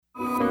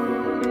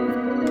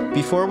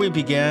Before we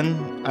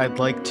begin, I'd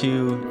like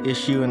to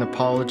issue an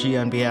apology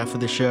on behalf of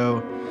the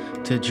show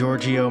to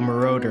Giorgio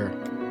Moroder.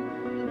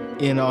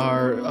 In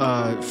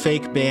our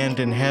Fake Band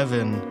in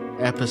Heaven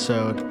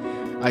episode,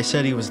 I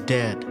said he was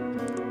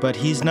dead, but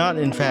he's not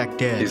in fact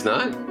dead. He's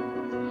not?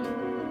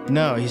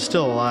 No, he's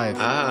still alive.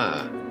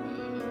 Ah.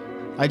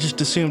 I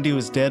just assumed he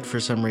was dead for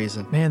some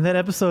reason. Man, that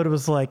episode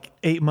was like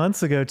 8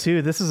 months ago,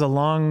 too. This is a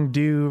long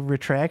due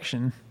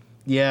retraction.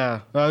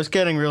 Yeah, I was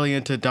getting really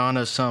into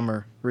Donna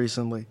Summer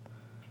recently.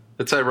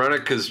 It's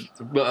ironic because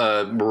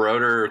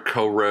Moroder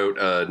co-wrote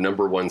a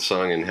number one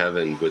song in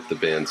heaven with the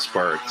band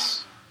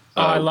Sparks.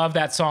 Oh, I love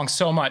that song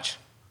so much.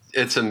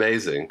 It's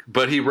amazing.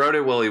 But he wrote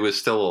it while he was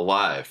still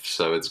alive,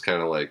 so it's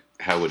kind of like,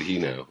 how would he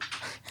know?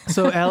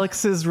 So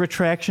Alex's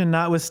retraction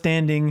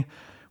notwithstanding,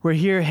 we're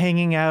here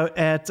hanging out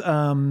at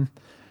the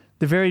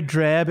very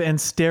drab and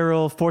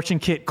sterile Fortune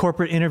Kit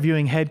corporate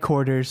interviewing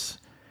headquarters.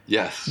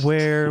 Yes.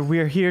 Where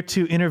we're here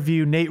to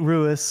interview Nate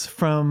Ruess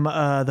from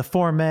The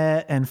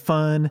Format and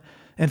Fun,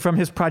 and from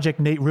his project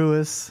Nate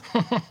Ruess.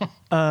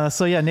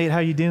 So yeah, Nate, how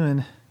you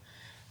doing?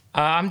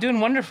 I'm doing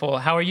wonderful.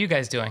 How are you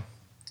guys doing?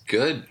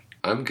 Good.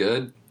 I'm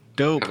good.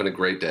 Dope. Having a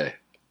great day,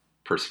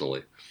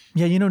 personally.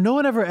 Yeah, you know, no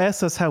one ever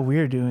asks us how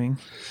we're doing.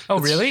 Oh,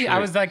 really? I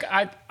was like,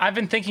 I've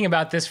been thinking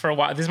about this for a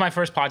while. This is my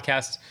first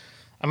podcast.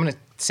 I'm going to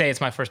say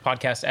it's my first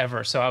podcast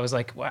ever. So I was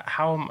like,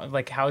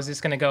 how is this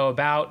going to go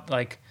about?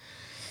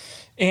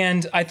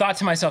 And I thought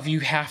to myself, you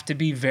have to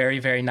be very,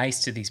 very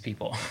nice to these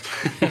people.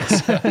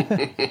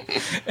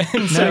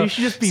 No, you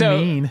should just be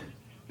mean.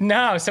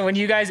 No, so when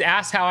you guys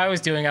asked how I was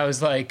doing, I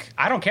was like,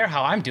 I don't care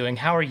how I'm doing.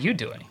 How are you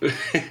doing?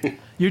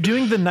 You're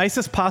doing the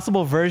nicest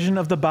possible version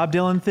of the Bob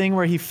Dylan thing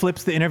where he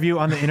flips the interview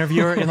on the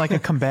interviewer in like a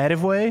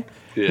combative way.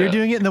 Yeah. You're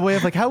doing it in the way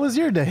of like, how was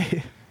your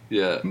day?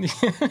 Yeah.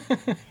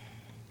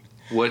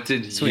 What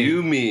did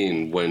you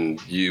mean when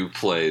you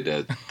played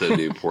at the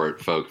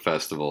Newport Folk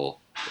Festival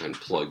and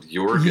plugged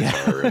your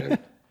guitar in?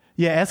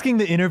 Yeah, asking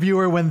the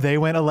interviewer when they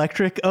went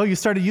electric. Oh, you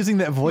started using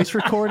that voice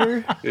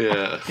recorder?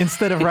 Yeah.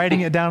 Instead of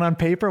writing it down on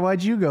paper,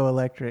 why'd you go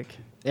electric?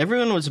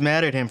 Everyone was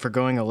mad at him for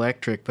going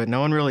electric, but no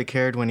one really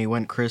cared when he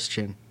went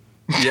Christian.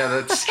 Yeah,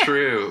 that's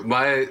true.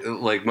 My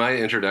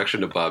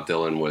introduction to Bob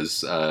Dylan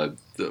was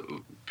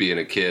being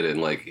a kid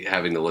and like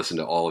having to listen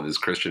to all of his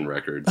Christian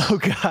records. Oh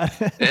God.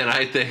 and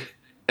I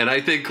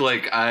think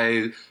like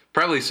I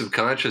probably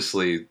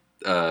subconsciously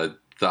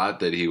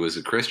thought that he was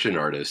a Christian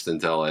artist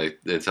until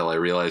I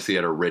realized he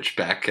had a rich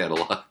back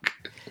catalog.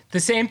 The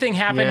same thing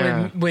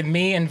happened with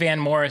me and Van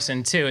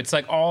Morrison too. It's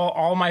like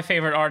all my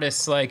favorite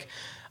artists, like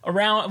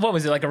around, what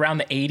was it, like around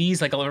the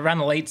 80s, like around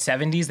the late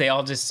 70s, they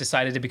all just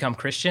decided to become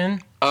Christian.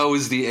 Oh, it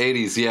was the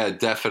 80s. Yeah,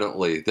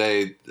 definitely.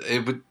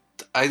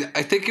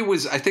 I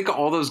think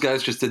all those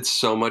guys just did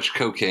so much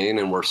cocaine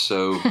and were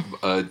so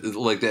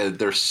like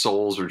their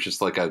souls were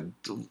just like a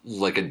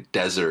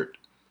desert.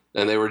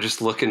 And they were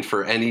just looking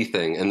for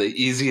anything. And the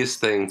easiest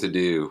thing to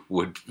do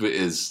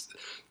is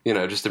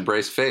just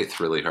embrace faith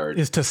really hard.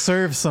 Is to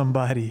serve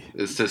somebody.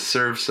 And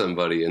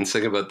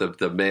sing about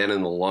the man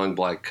in the long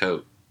black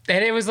coat.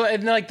 And it was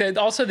like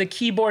also the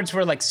keyboards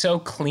were like so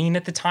clean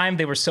at the time.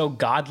 They were so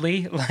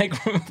godly.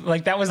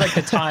 Like that was like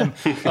the time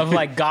of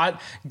like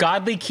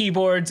godly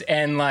keyboards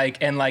and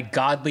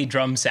godly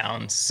drum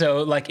sounds.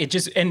 So like it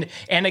just and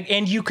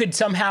you could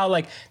somehow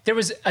like there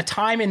was a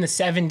time in the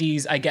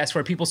 70s, I guess,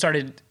 where people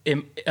started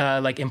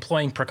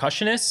employing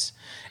percussionists.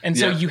 And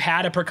so you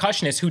had a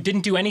percussionist who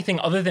didn't do anything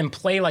other than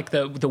play like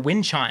the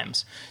wind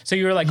chimes. So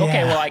you were like,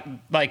 okay, well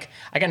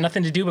I got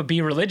nothing to do but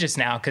be religious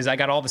now because I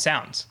got all the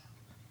sounds.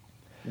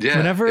 Yeah,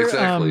 whenever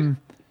exactly.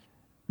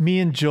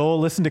 Me and Joel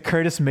listen to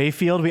Curtis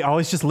Mayfield, we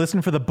always just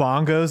listen for the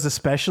bongos,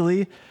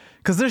 especially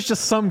because there's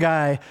just some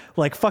guy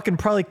like fucking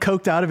probably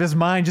coked out of his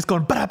mind, just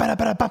going on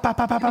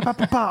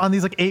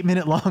these like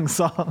 8-minute long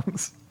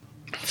songs.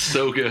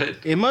 So good.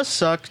 It must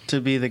suck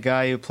to be the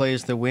guy who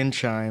plays the wind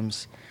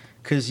chimes,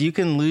 because you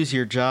can lose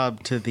your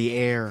job to the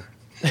air.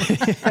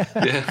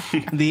 Yeah.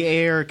 The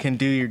air can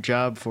do your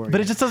job for you.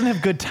 But it just doesn't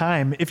have good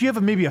time. If you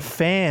have maybe a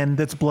fan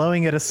that's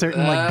blowing at a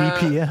certain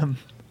BPM.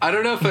 I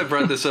don't know if I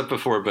brought this up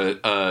before,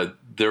 but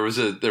there was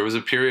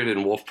a period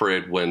in Wolf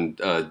Parade when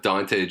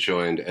Dante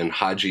joined and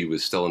Haji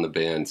was still in the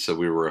band. So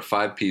we were a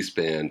 5-piece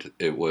band.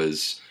 It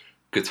was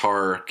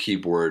guitar,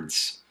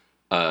 keyboards,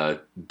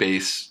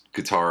 bass,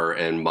 guitar,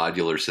 and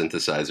modular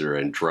synthesizer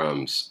and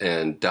drums.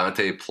 And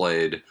Dante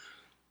played,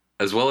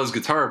 as well as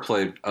guitar,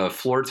 played a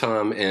floor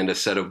tom and a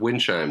set of wind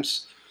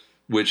chimes,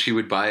 which he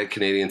would buy at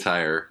Canadian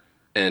Tire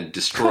and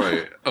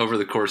destroy over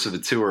the course of a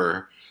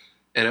tour.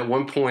 And at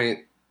one point,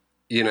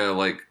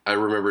 I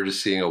remember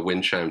just seeing a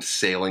wind chime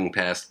sailing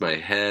past my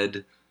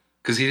head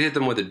because he hit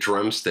them with a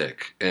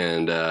drumstick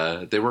and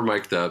they were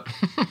mic'd up.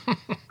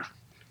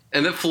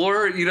 And the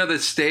floor, the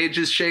stage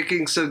is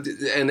shaking. So,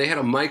 and they had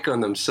a mic on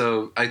them.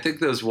 So I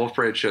think those Wolf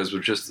Parade shows were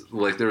just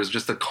like, there was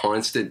just a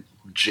constant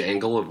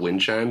jangle of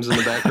wind chimes in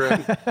the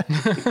background.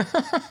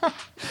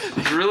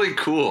 It's really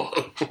cool.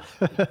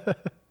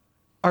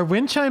 Are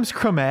wind chimes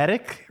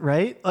chromatic,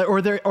 right? Or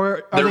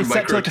are they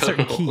set to like a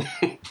certain key?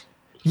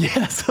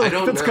 Yeah, so I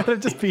don't that's know. gotta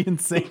just be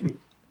insane.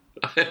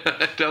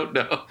 I don't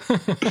know. I'm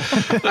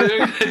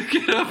gonna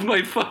get off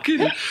my fucking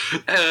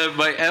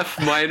my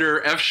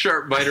F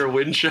sharp minor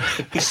wind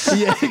chimes.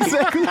 Yeah,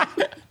 exactly.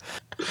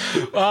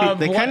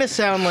 They kind of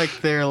sound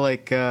like they're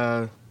like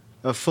a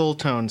full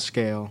tone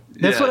scale.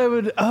 That's Yeah. what I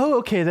would. Oh,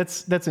 okay.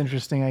 That's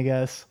interesting. I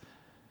guess.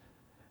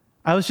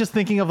 I was just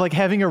thinking of like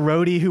having a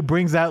roadie who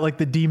brings out like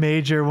the D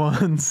major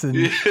ones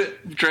and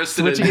Dressed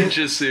in a Switching it.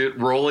 ninja suit,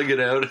 rolling it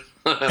out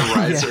on a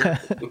riser.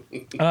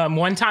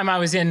 One time I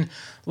was in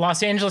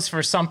Los Angeles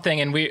for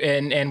something, and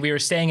we were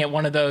staying at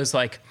one of those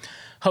like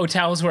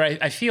hotels where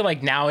I feel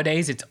like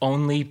nowadays it's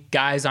only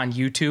guys on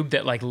YouTube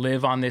that like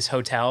live on this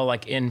hotel,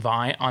 like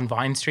on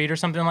Vine Street or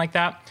something like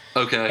that.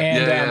 Okay.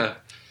 And, yeah.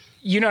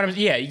 You know what I'm,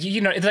 yeah, you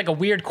know, it's like a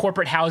weird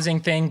corporate housing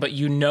thing, but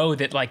you know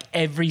that like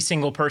every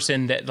single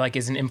person that like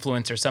is an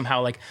influencer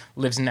somehow like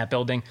lives in that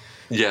building.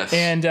 Yes.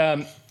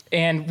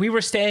 And we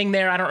were staying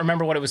there. I don't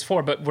remember what it was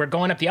for, but we're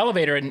going up the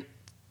elevator, and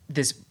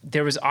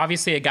there was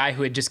obviously a guy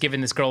who had just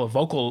given this girl a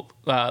vocal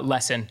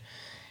lesson,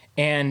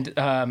 and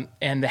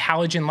the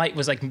halogen light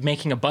was like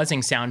making a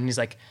buzzing sound, and he's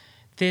like,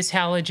 "This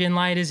halogen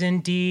light is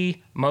in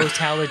D. Most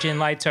halogen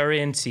lights are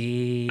in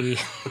C."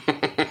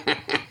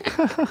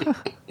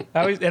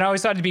 I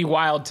always thought it'd be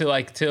wild to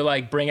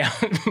bring out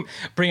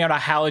a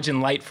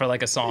halogen light for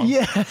like a song.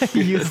 yeah,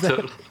 use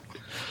that.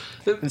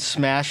 And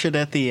smash it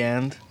at the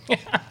end.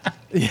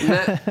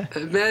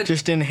 Imagine,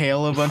 Just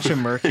inhale a bunch of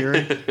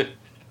mercury.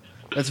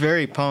 That's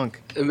very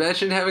punk.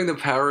 imagine having the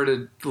power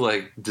to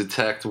like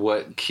detect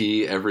what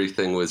key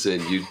everything was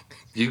in.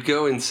 You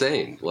go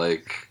insane.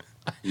 Like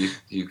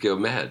you go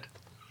mad.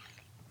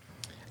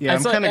 Yeah, I'm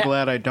It's like- kind of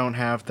glad I don't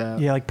have that.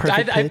 Yeah, like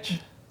perfect I-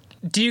 pitch.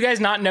 Do you guys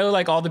not know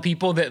like all the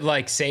people that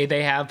like say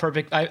they have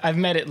perfect? I've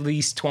met at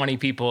least 20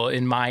 people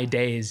in my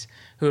days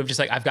who have just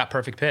like, I've got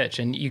perfect pitch,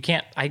 and you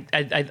can't.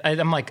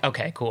 I'm like,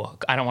 okay, cool.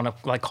 I don't want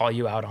to like call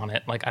you out on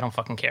it. Like, I don't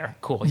fucking care.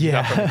 Cool. You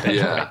got Yeah. perfect pitch.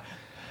 Yeah.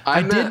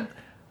 I did.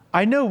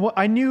 I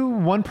knew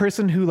one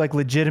person who like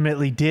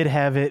legitimately did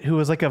have it, who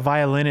was like a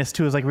violinist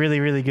who was like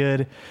really, really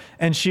good.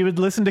 And she would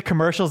listen to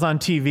commercials on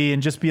TV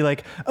and just be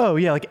like, oh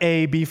yeah, like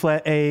A, B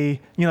flat, A,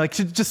 you know, like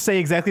she'd just say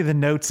exactly the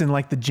notes in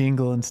like the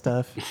jingle and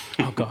stuff.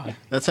 Oh god.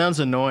 That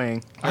sounds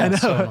annoying. I know.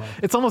 so annoying.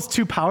 It's almost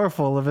too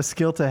powerful of a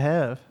skill to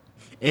have.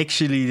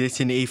 Actually, that's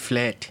an A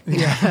flat.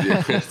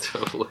 Yeah,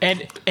 totally. And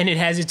it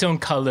has its own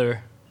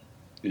color.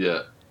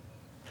 Yeah.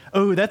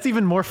 Oh, that's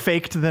even more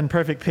faked than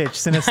perfect pitch,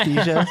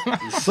 synesthesia.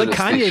 Like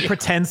Kanye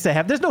pretends to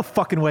have. There's no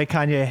fucking way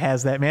Kanye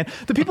has that, man.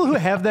 The people who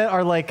have that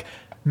are like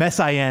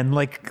messian,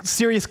 like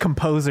serious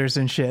composers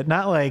and shit,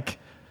 not like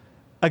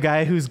a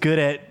guy who's good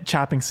at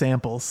chopping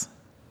samples.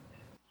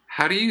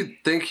 How do you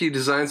think he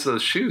designs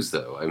those shoes,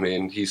 though? I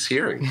mean, he's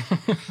hearing.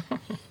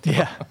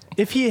 Yeah.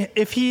 If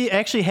he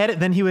actually had it,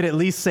 then he would at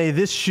least say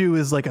this shoe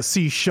is like a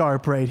C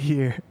sharp right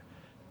here,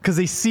 because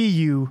they see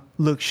you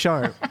look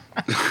sharp.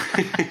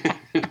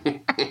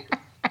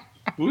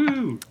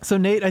 Woo! So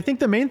Nate, I think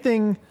the main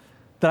thing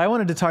that I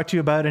wanted to talk to you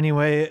about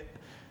anyway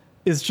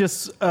is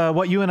just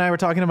what you and I were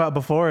talking about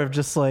before, of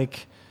just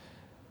like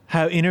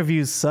how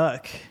interviews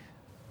suck.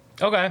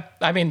 Okay.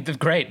 I mean,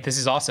 great. This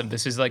is awesome.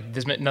 This is like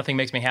nothing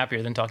makes me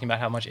happier than talking about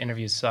how much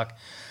interviews suck.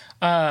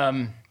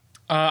 I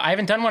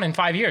haven't done one in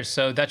 5 years,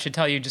 so that should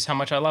tell you just how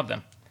much I love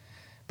them.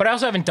 But I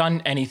also haven't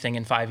done anything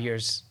in 5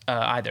 years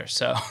either.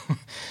 So,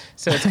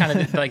 so it's kind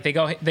of like they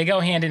go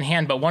hand in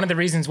hand. But one of the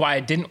reasons why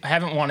I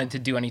haven't wanted to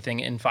do anything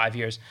in 5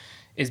 years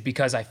is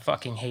because I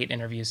fucking hate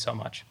interviews so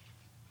much.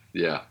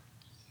 Yeah.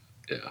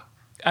 Yeah.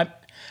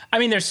 I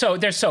mean, they're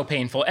so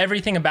painful.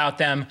 Everything about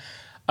them.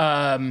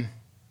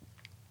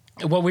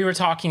 What we were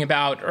talking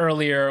about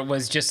earlier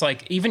was just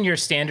like even your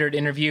standard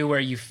interview where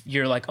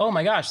you're like, oh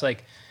my gosh,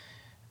 like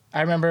I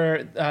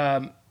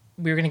remember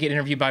we were going to get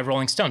interviewed by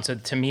Rolling Stone. So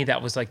to me,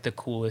 that was like the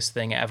coolest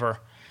thing ever.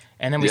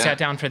 And then we sat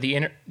down for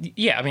the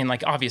yeah, I mean,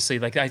 like obviously,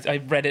 like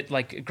I read it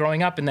like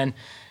growing up, and then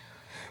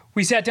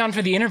we sat down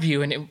for the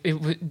interview, and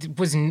it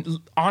was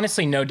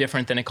honestly no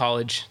different than a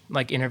college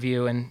like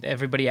interview, and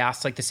everybody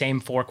asked like the same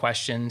 4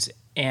 questions,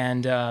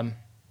 and then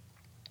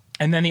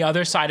the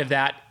other side of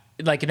that,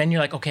 like then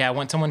you're like, okay, I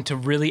want someone to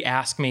really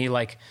ask me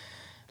like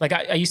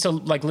I used to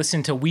like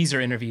listen to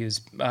Weezer interviews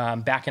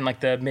back in like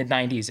the mid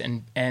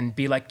 90s and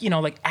be like, you know,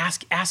 like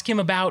ask him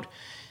about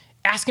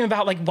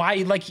like why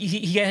like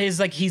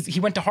he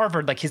went to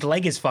Harvard, like his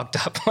leg is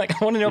fucked up.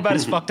 Like I want to know about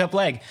his fucked up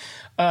leg.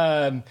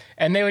 And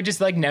they would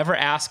just like never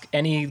ask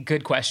any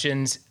good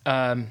questions.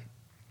 And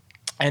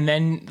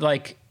then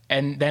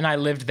I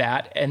lived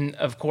that. And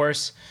of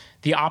course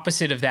the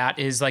opposite of that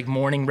is like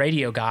morning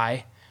radio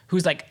guy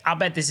who's like, I'll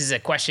bet this is a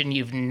question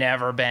you've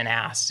never been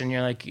asked. And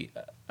you're like,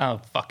 oh,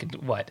 fucking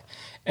what?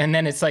 And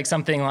then it's like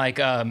something like,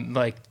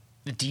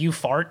 do you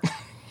fart?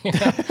 You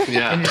know?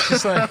 Yeah. And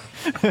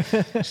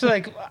it's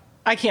like,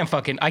 I can't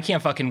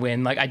fucking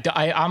win. Like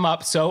I'm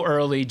up so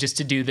early just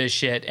to do this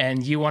shit.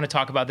 And you want to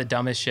talk about the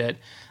dumbest shit.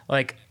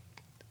 Like,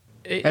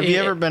 Have you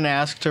ever been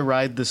asked to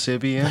ride the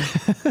Sibian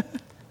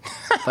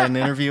by an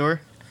interviewer?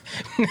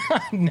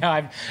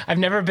 No, I've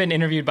never been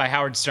interviewed by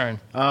Howard Stern.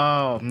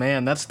 Oh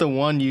man, that's the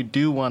one you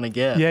do want to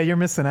get. Yeah, you're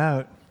missing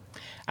out.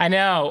 I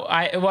know.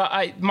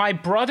 My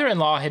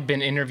brother-in-law had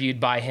been interviewed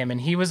by him, and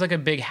he was like a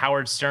big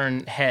Howard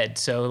Stern head.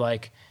 So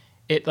like,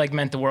 it like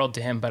meant the world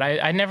to him. But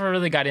I never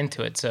really got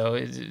into it. So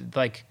it's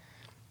like,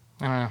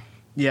 I don't know.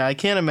 Yeah, I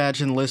can't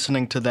imagine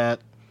listening to that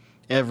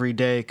every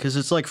day because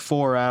it's like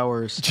 4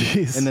 hours.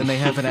 Jeez. And then they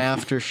have an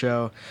after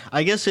show.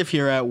 I guess if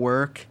you're at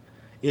work,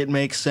 it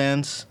makes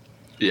sense.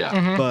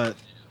 Yeah. But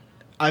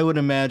I would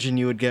imagine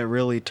you would get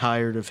really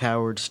tired of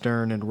Howard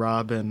Stern and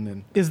Robin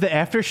and Is the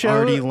after show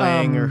Artie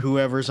Lang or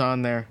whoever's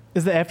on there.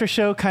 Is the after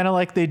show kind of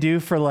like they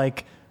do for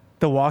like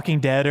The Walking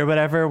Dead or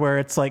whatever, where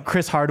it's like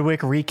Chris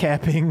Hardwick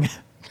recapping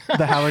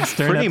the Howard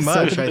Stern Pretty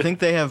episode? much. I think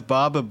they have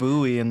Baba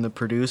Booey and the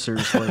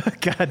producers like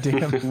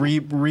Goddamn.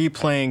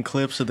 replaying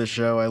clips of the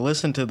show. I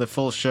listened to the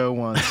full show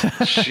once.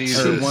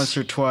 Jesus. Or once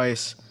or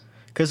twice.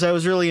 Because I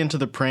was really into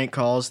the prank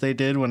calls they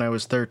did when I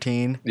was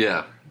 13.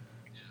 Yeah.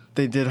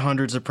 They did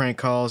hundreds of prank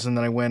calls, and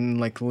then I went and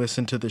like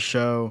listened to the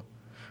show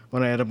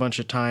when I had a bunch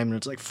of time, and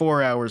it's like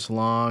 4 hours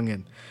long,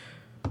 and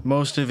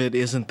most of it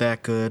isn't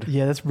that good.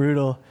 Yeah, that's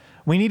brutal.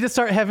 We need to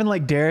start having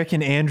like Derek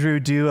and Andrew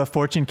do a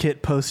Fortune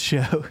Kit post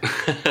show.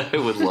 I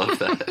would love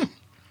that.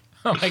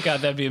 Oh my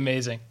god, that'd be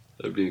amazing.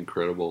 That'd be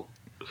incredible.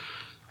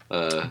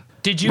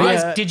 Did you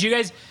guys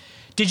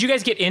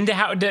get into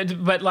how?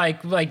 But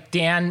like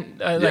Dan,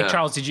 like Yeah.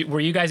 Charles, were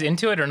you guys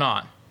into it or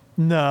not?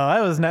 No,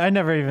 I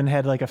never even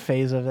had like a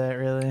phase of that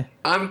really.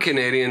 I'm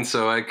Canadian,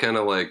 so I kind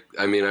of like.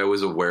 I mean, I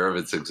was aware of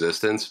its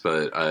existence,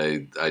 but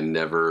I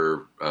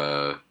never.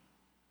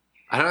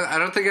 I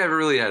don't think I ever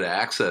really had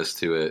access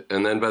to it.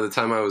 And then by the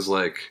time I was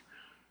like,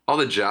 all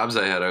the jobs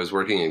I had, I was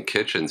working in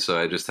kitchens, so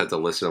I just had to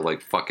listen to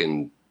like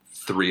fucking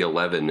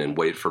 311 and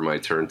wait for my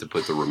turn to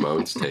put the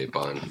Ramones tape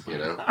on. You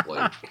know,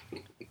 like.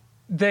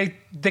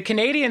 The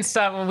Canadian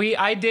stuff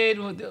I did.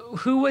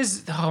 Who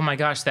was? Oh my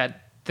gosh,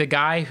 the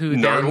guy who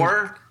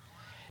Nardwuar?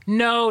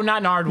 No,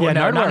 not Nardwuar. Yeah,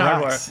 no, Nardwuar not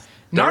Nardwuar. rocks.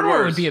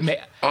 Nardwuar would be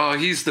amazing. Oh,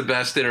 he's the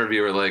best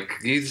interviewer. Like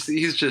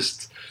he's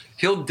just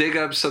he'll dig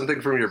up something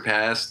from your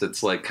past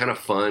that's like kind of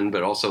fun,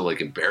 but also like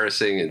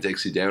embarrassing and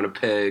takes you down a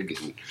peg.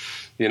 And,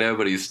 you know,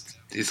 but he's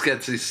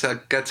got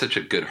such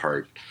a good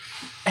heart.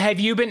 Have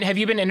you been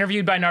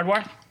interviewed by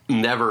Nardwuar?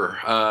 Never,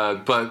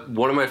 but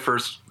one of my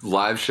first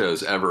live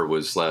shows ever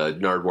was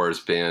Nardwuar's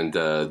band,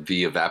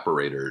 The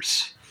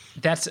Evaporators.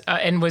 That's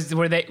and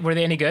were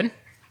they any good?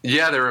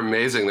 Yeah, they're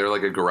amazing. They're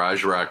like a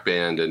garage rock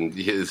band, and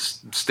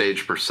his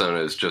stage persona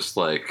is just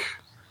like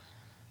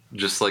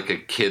a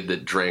kid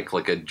that drank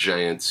like a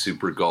giant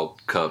super gulp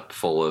cup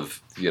full of,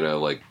 you know,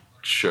 like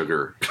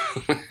sugar.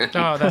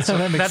 Oh, that's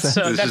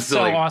Just,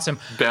 so like, awesome.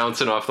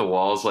 Bouncing off the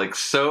walls, like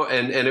so,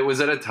 and it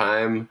was at a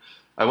time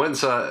I went and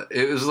saw.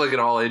 It was like an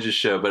all ages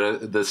show,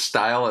 but the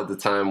style at the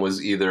time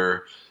was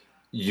either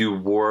you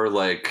wore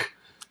like,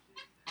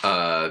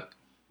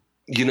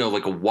 you know,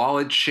 like a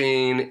wallet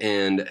chain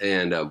and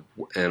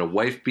a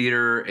wife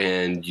beater,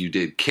 and you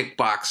did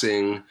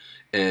kickboxing,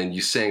 and you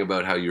sang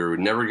about how you were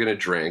never going to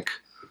drink.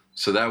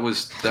 So that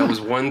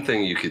was one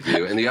thing you could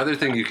do, and the other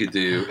thing you could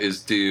do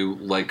is do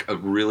like a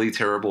really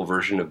terrible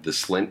version of the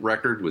Slint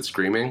record with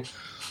screaming.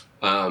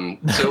 So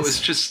it's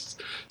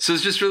just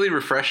really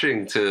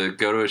refreshing to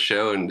go to a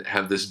show and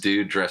have this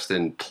dude dressed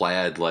in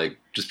plaid, like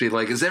just be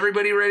like, "Is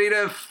everybody ready to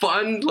have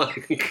fun?"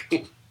 Like,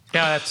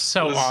 Yeah, that's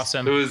so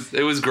awesome.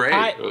 It was great.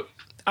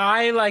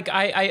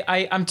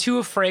 I'm too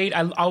afraid.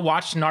 I'll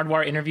watch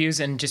Nardwuar interviews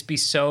and just be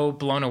so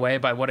blown away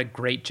by what a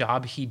great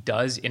job he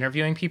does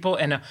interviewing people.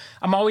 And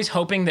I'm always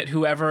hoping that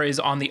whoever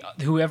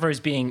is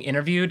being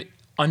interviewed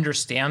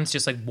understands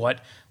just like what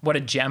a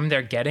gem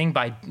they're getting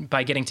by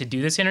getting to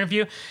do this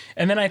interview.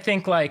 And then I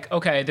think like,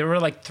 okay, there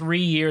were like 3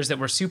 years that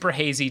were super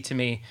hazy to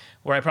me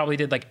where I probably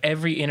did like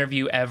every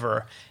interview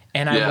ever.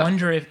 And I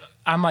wonder if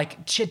I'm like,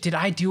 shit, did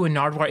I do a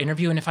Nardwuar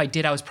interview? And if I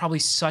did, I was probably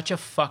such a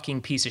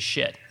fucking piece of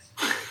shit.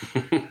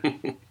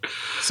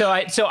 So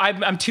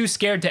I'm too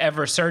scared to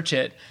ever search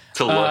it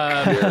to look.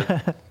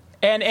 Yeah.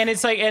 and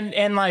it's like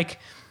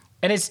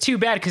and it's too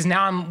bad because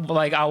now I'm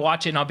like, I'll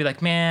watch it and I'll be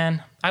like,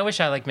 man, I wish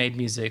I like made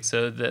music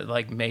so that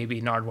like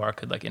maybe Nardwuar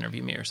could like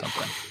interview me or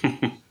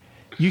something.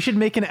 You should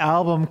make an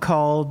album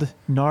called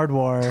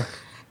Nardwuar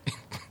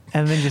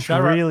and then just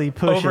Nardwuar really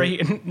push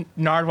it.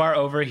 Nardwuar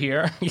over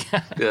here.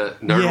 Yeah. Yeah,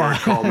 Nardwuar, Yeah.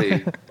 call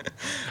me.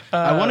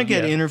 I want to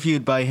get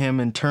interviewed by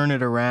him and turn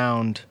it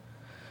around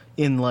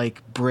and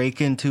like break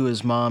into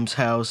his mom's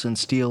house and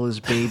steal his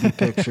baby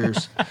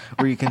pictures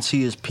where you can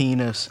see his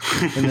penis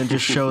and then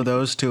just show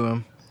those to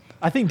him.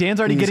 I think Dan's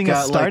already He's getting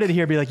us got, started like-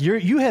 here. Be like,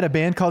 you had a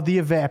band called The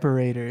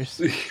Evaporators.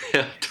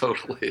 Yeah,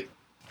 totally.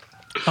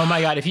 Oh my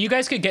god, if you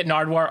guys could get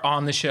Nardwuar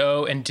on the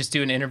show and just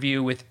do an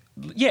interview with,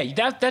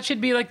 that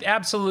should be like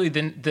absolutely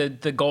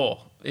the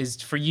goal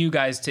is for you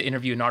guys to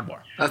interview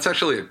Nardwuar. That's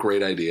actually a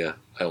great idea.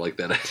 I like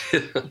that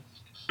idea.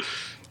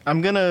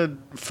 I'm going to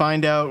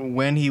find out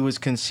when he was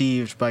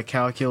conceived by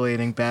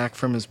calculating back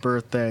from his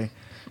birthday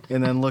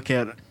and then look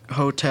at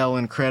hotel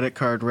and credit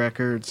card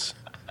records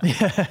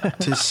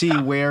to see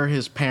where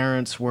his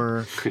parents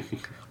were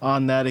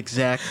on that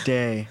exact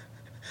day.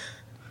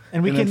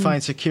 And we And can then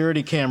find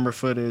security camera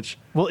footage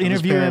We'll of his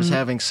interview parents him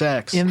having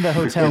sex in the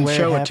hotel and where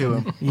show it it to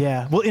happened. him.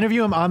 Yeah, we'll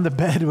interview him on the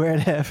bed where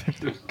it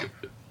happened.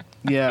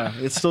 Yeah,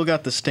 it's still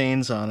got the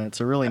stains on it. It's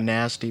a really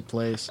nasty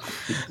place.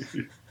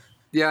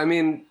 Yeah, I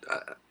mean,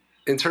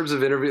 in terms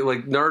of interview,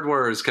 like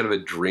Nardwuar is kind of a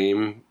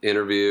dream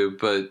interview,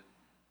 but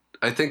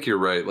I think you're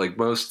right. Like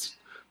most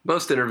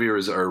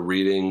interviewers are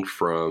reading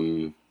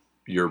from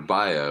your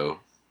bio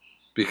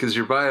because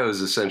your bio is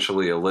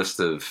essentially a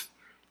list of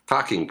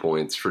talking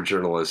points for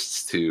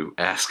journalists to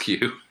ask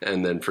you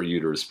and then for you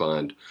to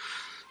respond,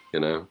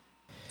 you know?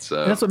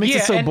 So And that's what makes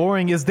Yeah, it so and-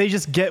 boring is they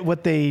just get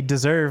what they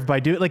deserve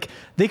by doing. Like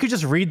they could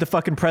just read the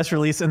fucking press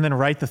release and then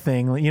write the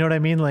thing. You know what I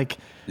mean? Like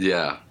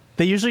yeah.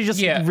 they usually just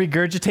Yeah.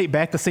 regurgitate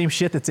back the same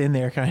shit that's in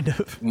there, kind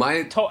of.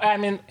 I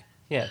mean,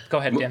 yeah. Go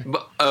ahead, Dan.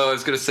 Oh, I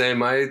was going to say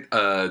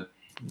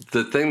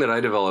the thing that I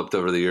developed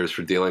over the years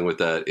for dealing with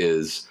that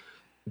is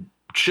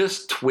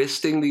just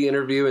twisting the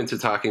interview into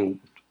talking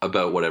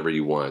about whatever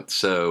you want.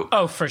 So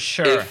Oh, for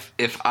sure.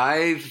 if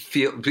I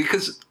feel,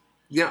 because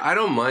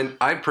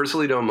I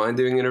personally don't mind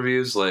doing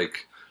interviews.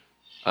 Like,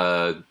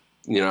 I've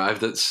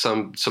done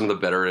some of the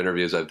better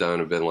interviews I've done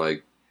have been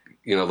like,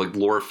 like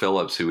Laura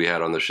Phillips, who we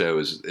had on the show,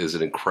 is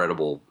an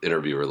incredible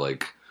interviewer.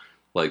 Like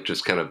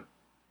just kind of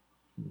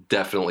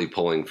definitely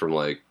pulling from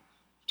like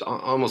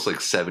almost like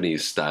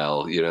 70s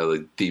style,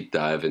 like deep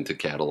dive into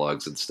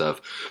catalogs and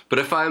stuff. But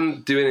if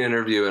I'm doing an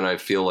interview and I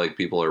feel like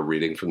people are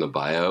reading from the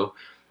bio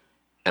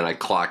and I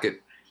clock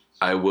it,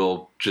 I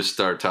will just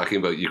start talking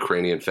about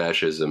Ukrainian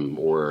fascism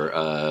or,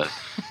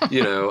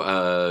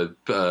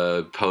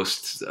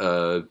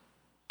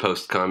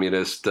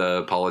 post-communist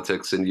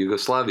politics in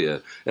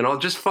Yugoslavia. And I'll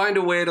just find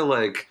a way to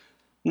like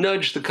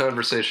nudge the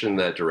conversation in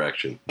that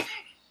direction.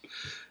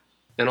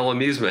 And I'll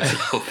amuse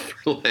myself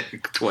for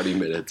like 20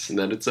 minutes and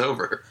then it's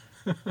over.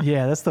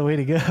 Yeah, that's the way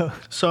to go.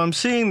 So I'm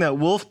seeing that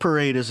Wolf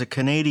Parade is a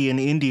Canadian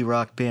indie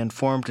rock band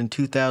formed in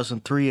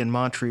 2003 in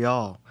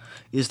Montreal.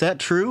 Is that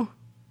true?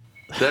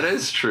 That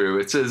is true.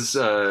 It's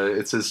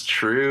as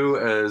true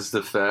as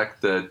the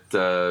fact that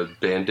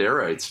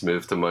Banderites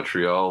moved to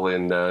Montreal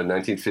in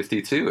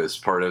 1952 as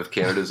part of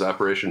Canada's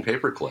Operation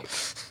Paperclip.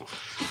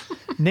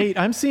 Nate,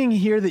 I'm seeing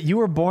here that you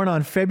were born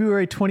on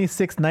February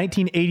 26,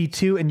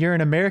 1982, and you're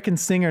an American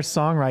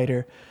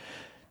singer-songwriter.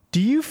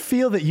 Do you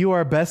feel that you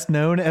are best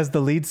known as the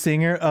lead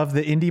singer of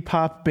the indie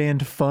pop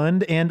band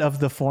Fund and of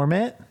The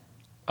Format?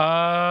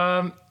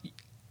 Shit,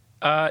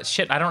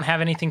 I don't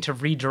have anything to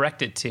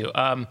redirect it to.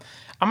 I'm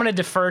going to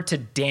defer to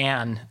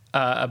Dan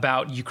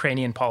about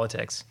Ukrainian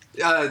politics.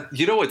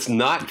 It's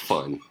not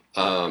fun.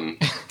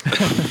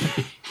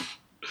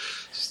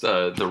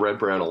 The Red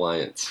Brown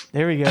Alliance.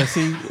 There we go.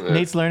 See,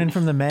 Nate's learning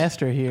from the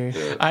master here.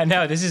 I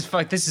know this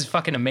is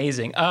fucking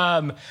amazing.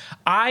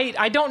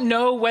 I don't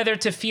know whether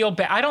to feel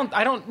bad.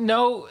 I don't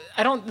know.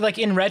 I don't like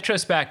in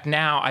retrospect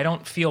now. I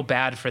don't feel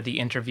bad for the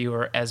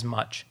interviewer as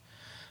much,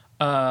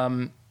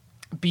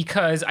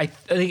 because I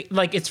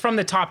like it's from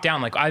the top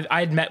down. Like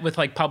I'd met with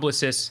like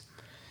publicists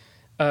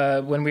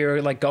when we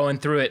were like going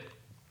through it,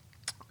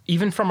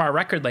 even from our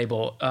record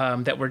label,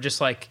 that were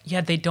just like, yeah,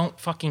 they don't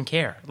fucking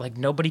care. Like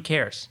nobody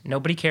cares.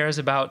 Nobody cares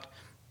about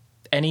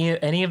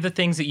any of the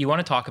things that you want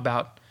to talk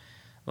about.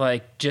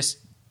 Like just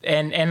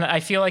and I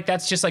feel like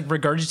that's just like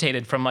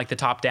regurgitated from like the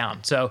top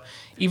down. So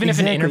even if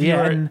an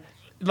interviewer,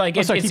 I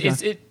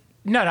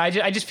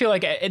just feel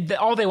like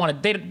all they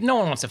wanted, no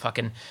one wants to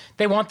fucking,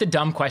 they want the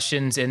dumb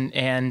questions and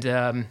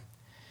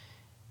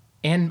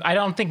I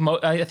don't think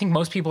I think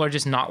most people are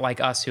just not like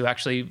us who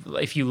actually,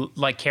 if you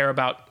like care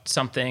about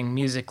something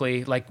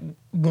musically, like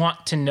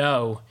want to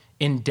know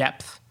in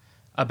depth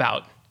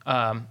about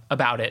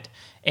it.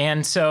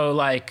 And so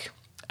like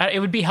it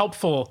would be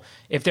helpful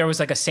if there was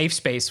like a safe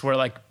space where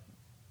like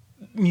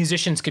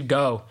musicians could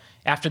go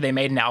after they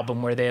made an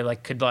album where they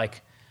like could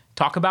like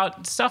talk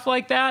about stuff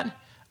like that,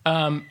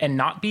 and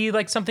not be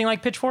like something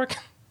like Pitchfork.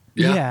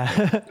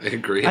 Yeah. I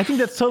agree. I think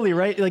that's totally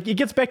right. Like it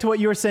gets back to what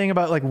you were saying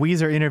about like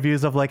Weezer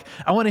interviews of like,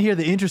 I want to hear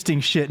the interesting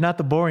shit, not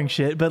the boring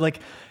shit. But like,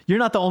 you're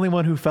not the only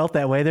one who felt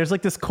that way. There's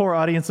like this core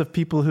audience of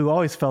people who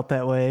always felt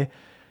that way.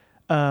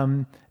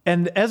 And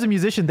as a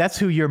musician, that's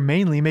who you're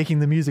mainly making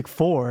the music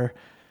for.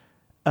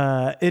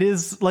 It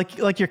is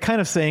like you're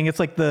kind of saying, it's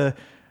like the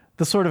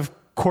sort of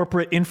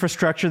corporate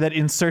infrastructure that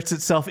inserts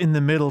itself in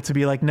the middle to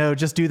be like, no,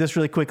 just do this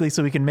really quickly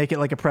so we can make it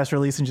like a press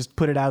release and just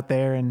put it out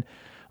there. And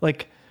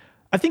like,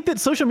 I think that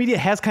social media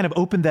has kind of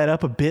opened that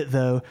up a bit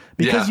though,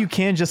 because you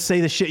can just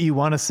say the shit you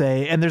want to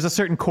say. And there's a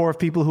certain core of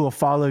people who will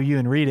follow you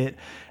and read it.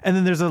 And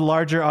then there's a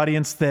larger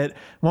audience that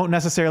won't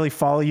necessarily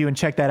follow you and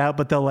check that out,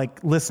 but they'll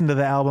like listen to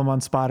the album on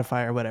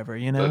Spotify or whatever,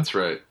 you know? That's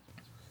right.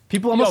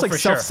 People almost like for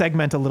sure.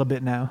 self-segment a little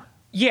bit now.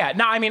 Yeah,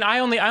 no, I mean, I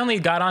only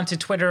got onto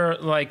Twitter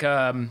like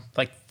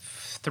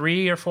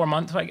 3 or 4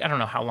 months. Like I don't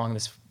know how long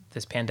this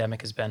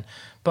pandemic has been,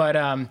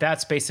 but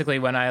that's basically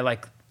when I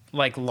like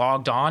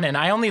logged on, and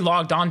I only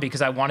logged on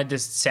because I wanted to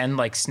send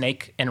like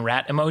snake and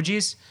rat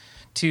emojis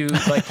to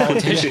like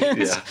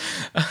politicians.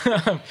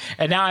 Yeah.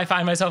 And now I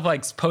find myself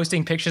like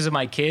posting pictures of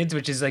my kids,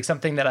 which is like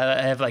something that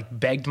I have like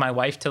begged my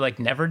wife to like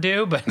never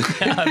do. But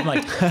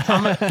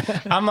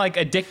I'm like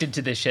addicted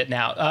to this shit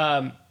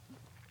now.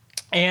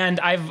 And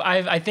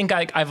I think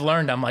I've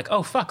learned, I'm like,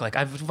 oh fuck, like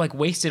I've like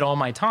wasted all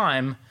my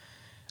time.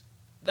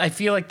 I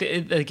feel like,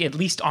 like at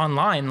least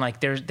online,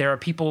 like there are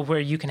people where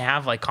you can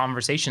have like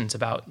conversations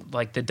about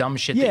like the dumb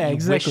shit that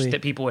you wish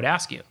that people would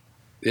ask you.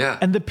 Yeah.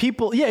 And the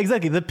people,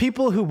 the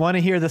people who want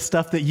to hear the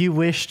stuff that you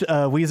wished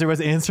Weezer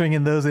was answering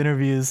in those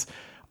interviews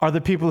are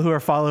the people who are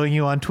following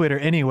you on Twitter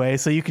anyway.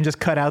 So you can just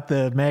cut out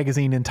the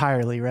magazine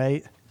entirely,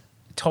 right?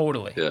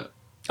 Totally. Yeah.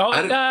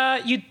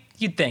 Oh,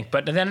 you'd think,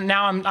 but then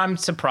now I'm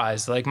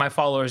surprised. Like my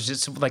followers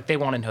just like they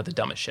want to know the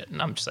dumbest shit,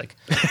 and I'm just like.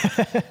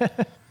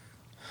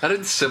 I had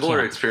a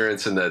similar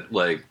experience in that,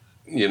 like,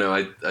 you know,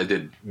 I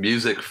did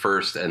music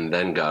first and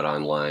then got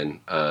online,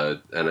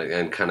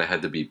 and kind of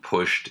had to be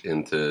pushed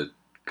into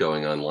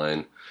going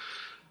online.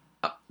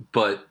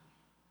 But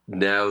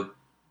now,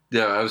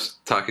 yeah, I was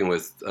talking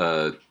with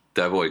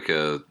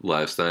Devoika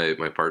last night,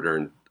 my partner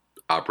and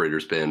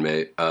operator's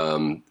bandmate,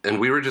 and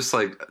we were just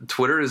like,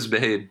 Twitter has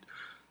made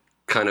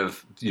kind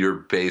of your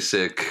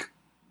basic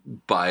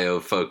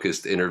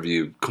bio-focused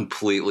interview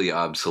completely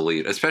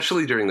obsolete,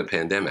 especially during the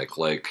pandemic.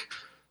 Like,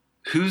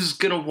 who's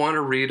going to want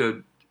to read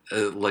a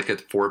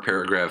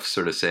 4-paragraph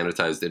sort of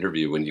sanitized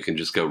interview when you can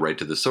just go right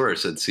to the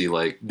source and see,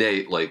 like,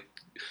 Nate, like,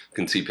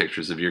 can see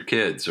pictures of your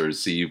kids or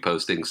see you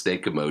posting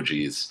snake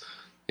emojis?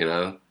 You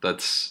know,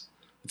 it's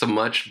a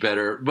much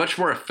better, much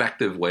more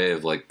effective way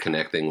of like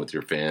connecting with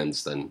your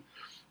fans than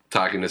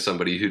talking to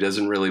somebody who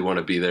doesn't really want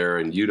to be there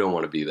and you don't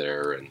want to be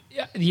there. And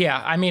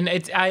yeah, I mean,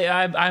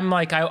 I'm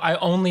like, I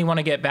only want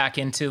to get back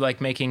into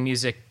like making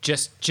music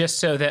just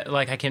so that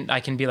like I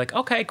can be like,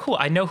 okay, cool,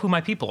 I know who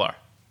my people are.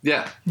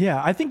 Yeah.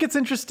 I think it's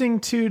interesting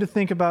too to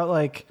think about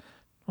like,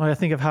 well, I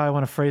think of how I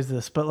want to phrase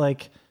this, but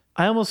like,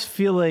 I almost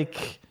feel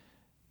like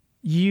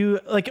you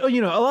like, oh,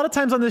 you know, a lot of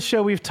times on this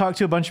show, we've talked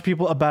to a bunch of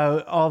people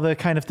about all the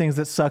kind of things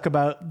that suck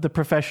about the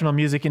professional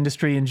music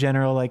industry in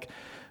general. Like,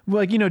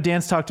 you know,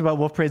 Dan's talked about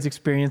Wolf Parade's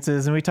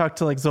experiences, and we talked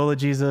to like Zola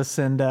Jesus,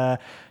 and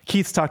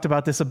Keith's talked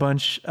about this a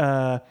bunch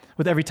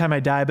with Every Time I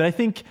Die. But I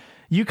think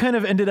you kind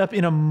of ended up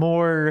in a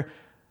more,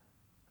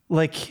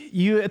 like,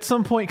 you at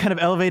some point kind of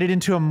elevated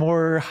into a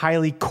more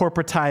highly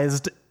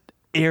corporatized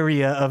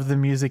area of the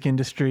music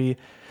industry.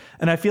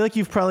 And I feel like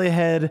you've probably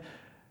had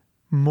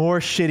more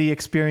shitty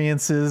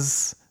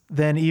experiences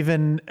than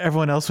even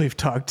everyone else we've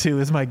talked to,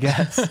 is my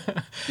guess.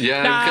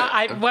 Yeah,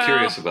 I'm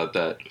curious about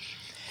that.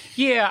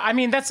 Yeah, I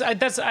mean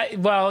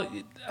well,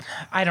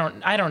 I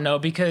don't know,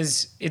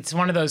 because it's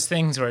one of those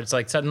things where it's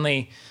like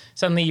suddenly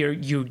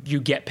you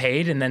get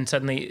paid, and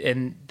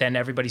then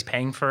everybody's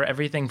paying for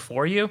everything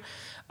for you.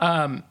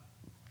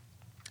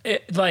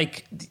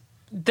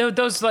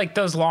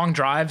 Those long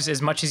drives,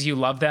 as much as you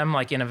love them,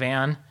 like in a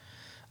van,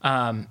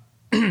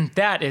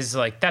 that is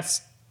like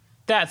that's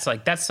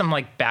some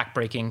like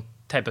backbreaking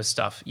type of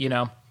stuff, you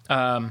know?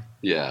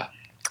 Yeah.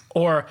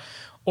 Or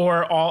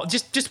all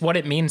just what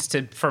it means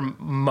for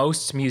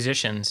most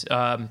musicians.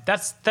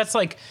 That's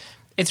like,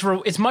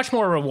 it's much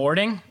more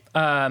rewarding.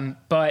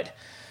 But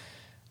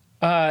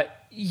all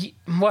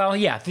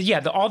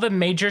the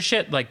major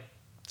shit like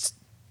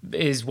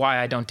is why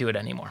I don't do it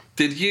anymore.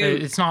 Did you?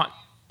 It's not.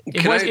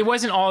 It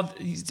wasn't all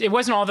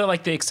the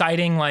like the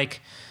exciting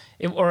like.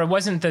 It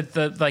wasn't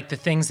the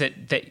things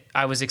that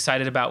I was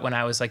excited about when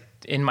I was like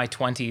in my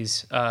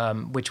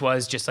 20s, which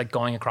was just like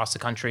going across the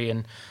country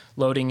and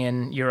loading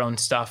in your own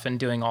stuff and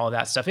doing all of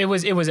that stuff. It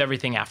was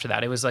everything after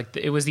that. It was like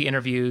it was the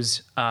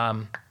interviews.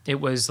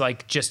 It was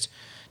like just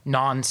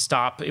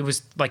nonstop. It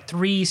was like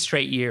 3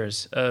 straight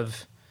years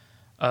of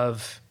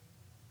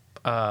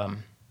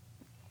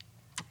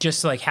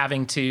just like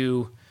having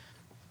to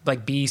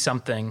like be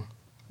something.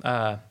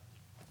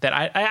 That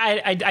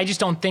I just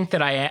don't think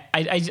that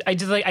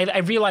I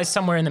realized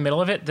somewhere in the middle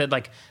of it that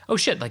like, oh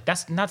shit, like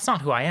that's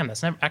not who I am.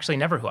 That's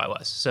never who I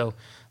was. So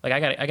like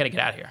I gotta get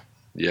out of here.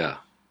 Yeah.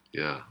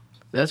 Yeah.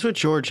 That's what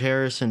George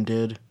Harrison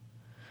did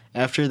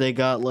after they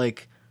got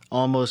like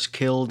almost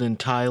killed in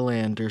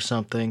Thailand or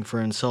something for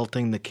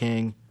insulting the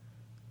king.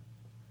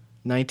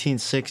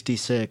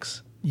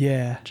 1966.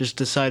 Yeah. Just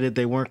decided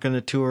they weren't going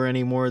to tour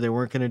anymore. They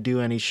weren't going to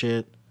do any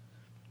shit.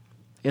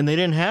 And they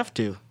didn't have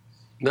to.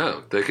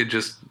 No, they could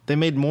just... They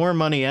made more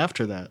money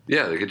after that.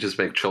 Yeah, they could just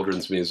make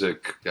children's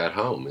music at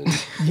home. And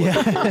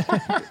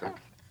Yeah.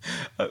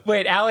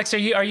 Wait, Alex, are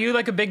you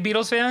like a big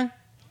Beatles fan?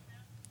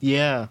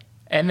 Yeah.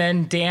 And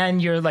then Dan,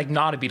 you're like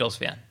not a Beatles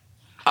fan.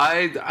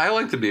 I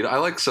like the Beatles. I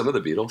like some of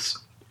the Beatles.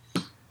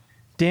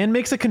 Dan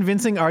makes a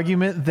convincing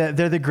argument that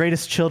they're the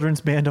greatest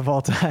children's band of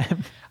all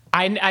time.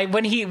 When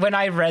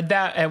I read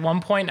that at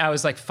one point, I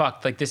was like,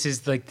 fuck, like this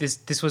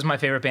was my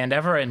favorite band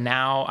ever, and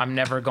now I'm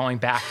never going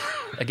back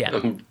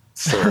again.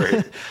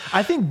 Sorry.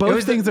 I think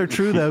both things are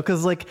true though,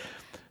 because like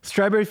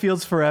Strawberry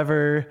Fields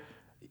Forever,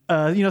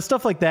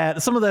 stuff like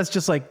that. Some of that's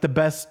just like the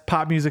best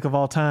pop music of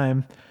all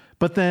time.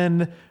 But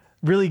then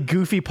really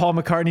goofy Paul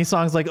McCartney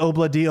songs like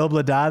Obla Di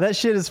Obla Da. That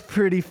shit is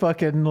pretty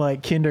fucking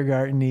like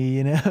kindergarten-y,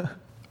 you know?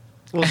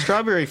 Well,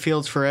 Strawberry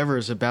Fields Forever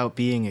is about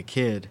being a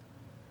kid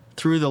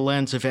through the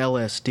lens of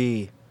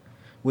LSD,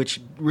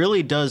 which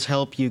really does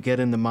help you get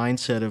in the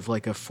mindset of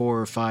like a 4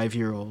 or 5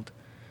 year old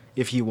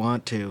if you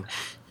want to.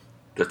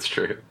 That's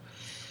true.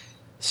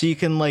 So you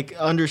can like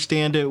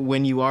understand it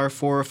when you are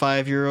 4 or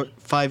 5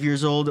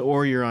 years old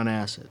or you're on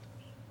acid.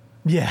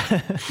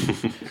 Yeah.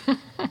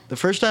 The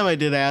first time I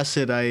did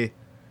acid, I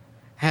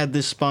had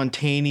this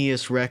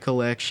spontaneous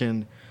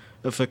recollection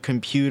of a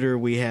computer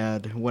we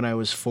had when I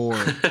was 4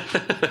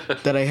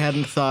 that I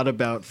hadn't thought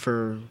about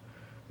for,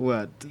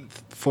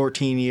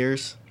 14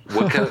 years?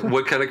 What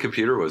kind of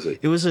computer was it?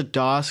 It was a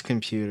DOS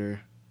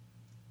computer.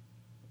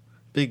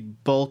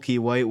 Big, bulky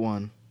white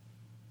one.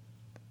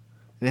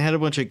 And it had a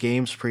bunch of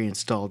games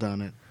pre-installed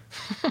on it.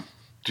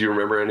 Do you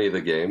remember any of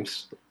the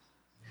games?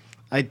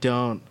 I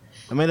don't.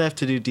 I might have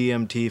to do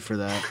DMT for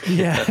that.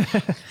 Yeah.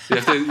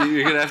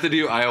 You're gonna have to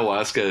do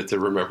ayahuasca to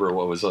remember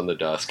what was on the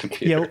DOS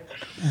computer.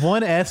 Yeah.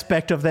 One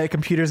aspect of that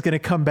computer is going to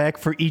come back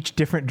for each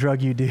different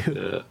drug you do.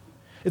 Yeah.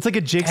 It's like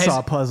a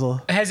jigsaw puzzle.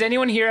 Has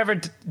anyone here ever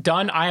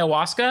done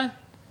ayahuasca?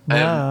 I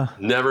have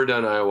never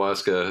done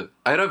ayahuasca.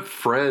 I had a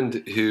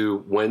friend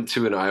who went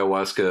to an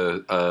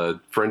ayahuasca, a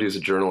friend who's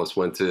a journalist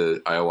went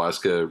to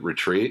ayahuasca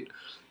retreat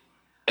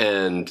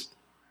and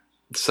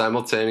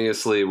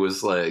simultaneously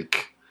was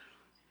like,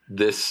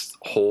 this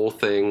whole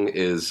thing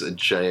is a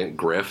giant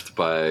grift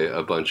by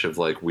a bunch of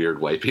like weird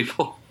white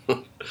people.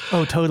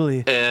 Oh,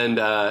 totally. And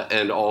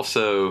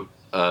also,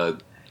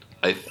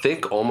 I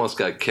think almost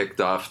got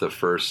kicked off the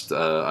first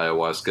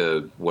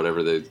ayahuasca,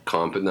 whatever the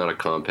not a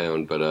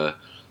compound, but a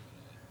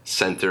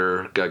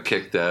center, got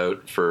kicked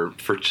out for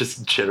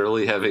just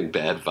generally having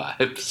bad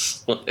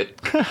vibes.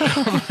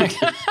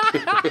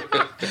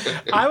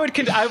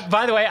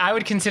 By the way, I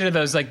would consider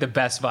those like the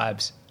best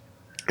vibes.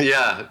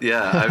 Yeah.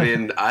 I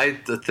mean, I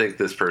think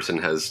this person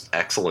has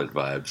excellent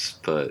vibes,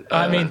 but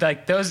I mean,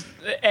 like those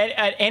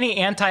any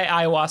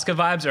anti-ayahuasca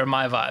vibes are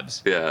my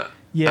vibes. Yeah.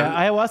 Yeah,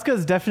 ayahuasca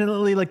is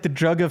definitely like the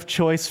drug of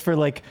choice for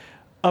like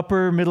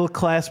upper middle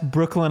class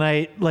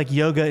Brooklynite like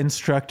yoga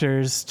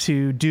instructors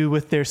to do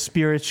with their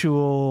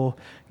spiritual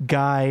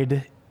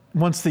guide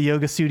once the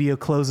yoga studio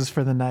closes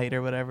for the night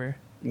or whatever.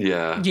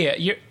 Yeah. Yeah,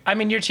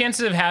 your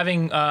chances of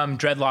having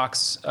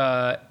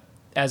dreadlocks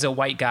as a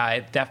white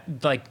guy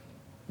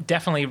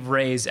definitely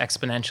raise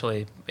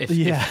exponentially.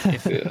 Yeah.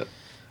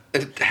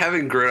 And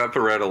having grown up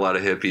around a lot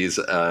of hippies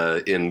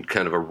in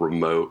kind of a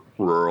remote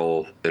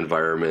rural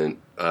environment,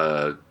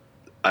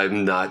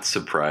 I'm not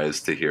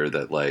surprised to hear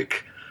that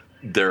like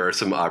there are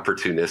some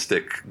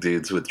opportunistic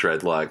dudes with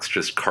dreadlocks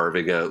just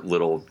carving out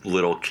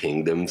little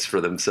kingdoms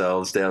for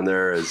themselves down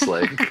there as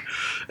like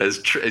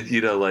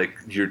like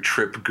your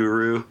trip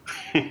guru.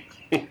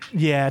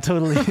 Yeah,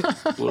 totally.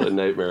 What a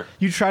nightmare.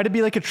 You try to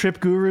be like a trip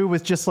guru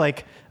with just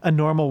like a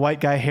normal white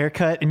guy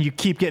haircut and you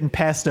keep getting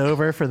passed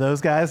over for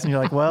those guys. And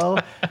you're like, well,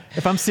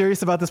 if I'm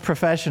serious about this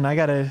profession, I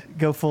got to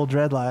go full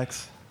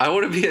dreadlocks. I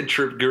want to be a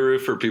trip guru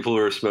for people who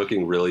are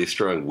smoking really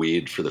strong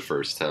weed for the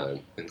first time.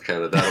 And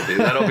kind of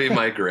that'll be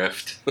my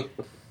grift.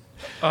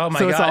 Oh my God.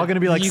 So it's all going to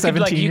be like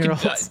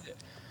 17-year-olds.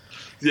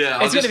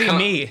 Yeah. It's going to be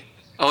me.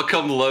 I'll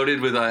come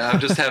loaded with, I'll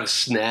just have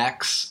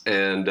snacks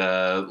and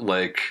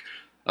like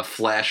a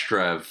flash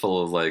drive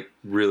full of like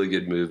really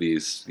good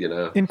movies, you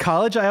know? In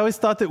college, I always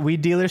thought that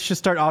weed dealers should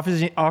start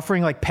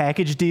offering like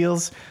package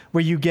deals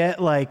where you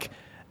get like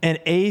an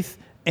eighth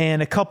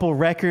and a couple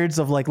records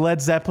of like Led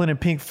Zeppelin and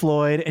Pink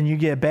Floyd, and you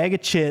get a bag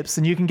of chips,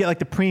 and you can get like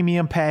the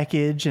premium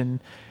package,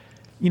 and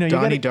you know,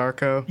 Donnie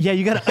Darko. Yeah,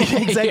 you got to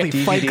exactly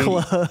Fight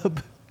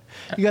Club.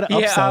 You got to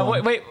upsell.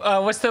 Yeah. Wait.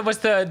 What's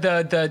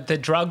the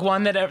drug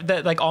one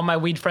that like all my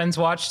weed friends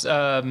watched?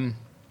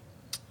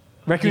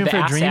 Requiem for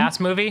a Dream. Ass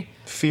movie.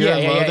 Fear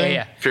and Loathing.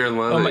 Yeah. Fear and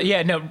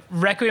Loathing. No,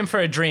 Requiem for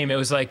a Dream. It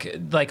was like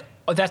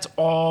that's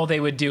all they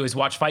would do is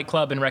watch Fight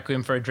Club and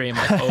Requiem for a Dream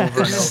like over and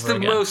over again. It's the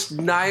most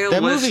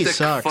nihilistic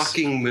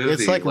fucking movie.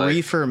 It's like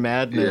Reefer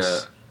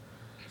Madness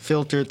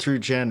filtered through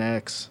Gen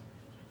X.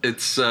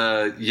 It's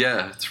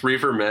it's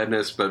Reefer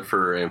Madness but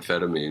for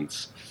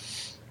amphetamines.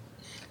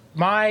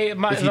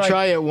 If you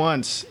try it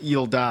once,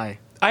 you'll die.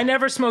 I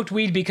never smoked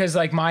weed because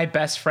like my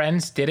best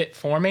friends did it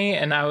for me,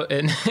 and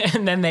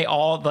then they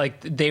all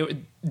like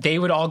they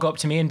would all go up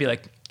to me and be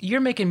like,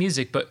 "You're making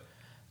music, but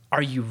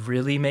are you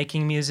really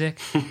making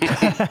music?"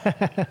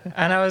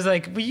 And I was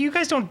like, "Well, you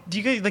guys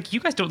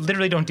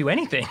literally don't do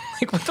anything.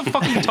 Like, what the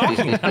fuck are you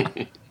talking about?"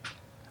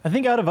 I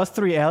think out of us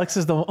three, Alex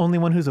is the only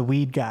one who's a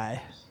weed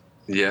guy.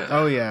 Yeah.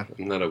 Oh yeah.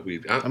 I'm not a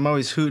weed. I'm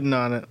always hooting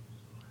on it.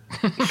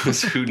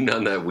 Just hooting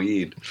on that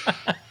weed.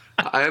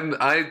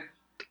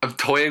 I'm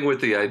toying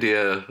with the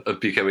idea of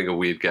becoming a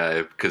weed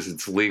guy because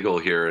it's legal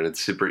here and it's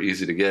super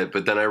easy to get.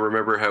 But then I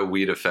remember how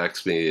weed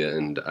affects me,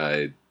 and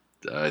I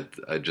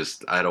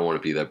don't want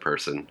to be that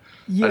person.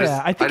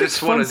 Yeah, I think I it's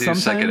just want to do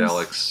sometimes.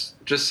 psychedelics,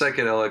 just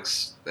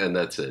psychedelics, and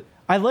that's it.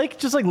 I like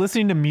just like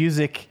listening to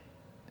music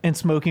and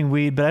smoking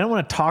weed, but I don't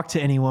want to talk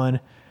to anyone.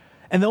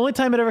 And the only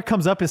time it ever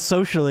comes up is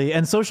socially,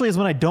 and socially is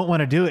when I don't want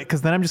to do it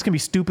because then I'm just gonna be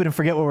stupid and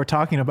forget what we're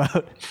talking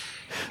about.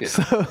 Yeah.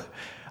 So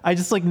I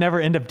just like never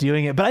end up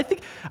doing it. But I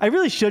think I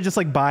really should just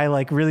like buy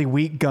like really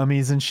weak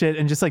gummies and shit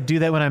and just like do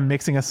that when I'm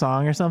mixing a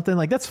song or something.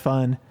 Like that's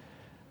fun.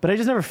 But I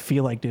just never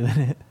feel like doing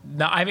it.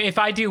 No, I mean, if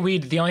I do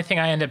weed, the only thing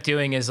I end up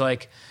doing is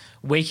like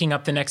waking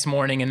up the next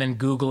morning and then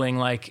Googling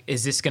like,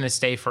 is this going to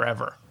stay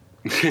forever?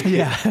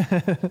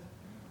 Yeah.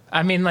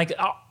 I mean, like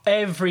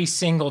every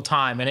single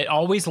time, and it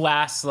always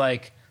lasts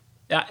like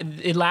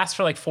it lasts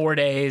for like 4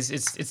 days.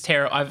 It's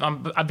terrible.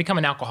 I've become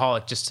an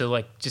alcoholic just so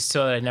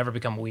that I never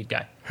become a weed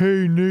guy.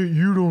 Hey Nate,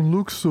 you don't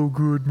look so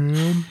good,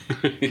 man.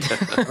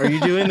 Are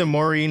you doing the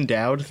Maureen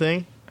Dowd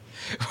thing?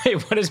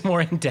 Wait, what does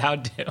Maureen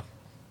Dowd do?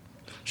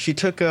 She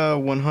took a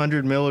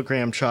 100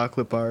 milligram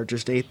chocolate bar,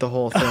 just ate the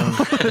whole thing.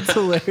 That's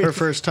hilarious. Her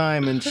first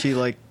time, and she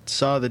like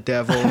saw the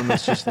devil and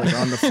was just like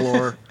on the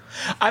floor,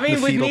 I in mean,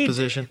 the with fetal me,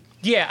 position.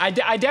 yeah,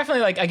 I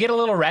definitely like I get a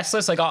little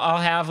restless. Like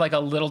I'll have like a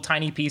little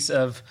tiny piece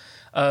of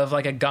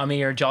like a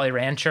gummy or Jolly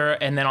Rancher,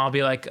 and then I'll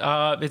be like,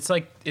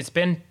 it's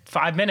been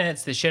 5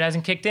 minutes. This shit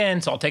hasn't kicked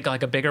in, so I'll take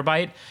like a bigger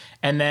bite,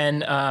 and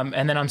then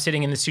I'm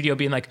sitting in the studio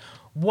being like,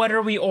 what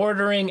are we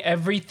ordering?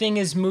 Everything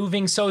is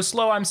moving so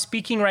slow. I'm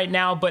speaking right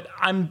now, but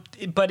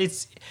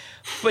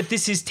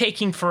this is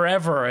taking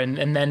forever,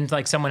 and then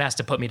like someone has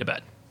to put me to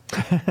bed.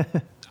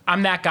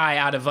 I'm that guy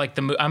out of like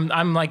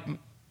I'm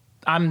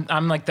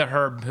like the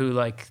Herb who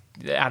like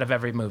out of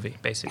every movie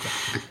basically.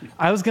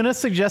 I was gonna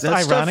suggest,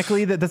 That stuff-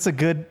 ironically, that's a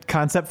good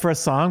concept for a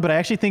song, but I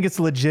actually think it's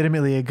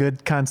legitimately a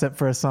good concept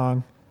for a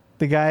song.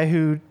 The guy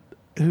who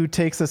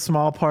takes a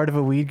small part of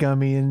a weed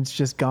gummy and it's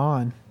just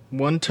gone.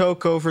 One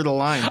toke over the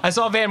line. I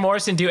saw Van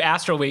Morrison do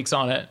Astral Weeks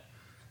on it.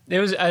 It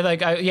was I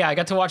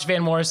got to watch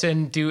Van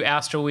Morrison do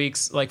Astral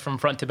Weeks like from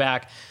front to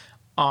back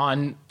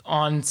on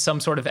some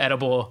sort of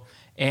edible,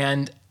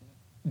 and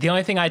the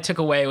only thing I took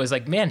away was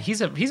like, man, he's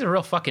a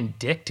real fucking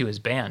dick to his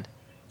band.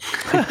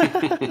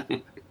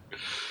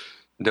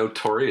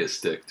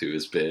 Notorious dick to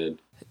his band.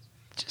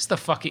 Just the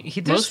fucking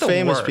Most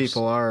famous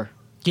people are.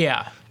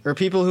 Yeah. Or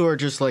people who are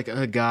just like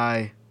a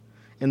guy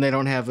and they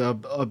don't have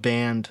a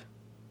band.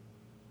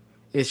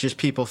 It's just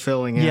people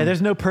filling in. Yeah,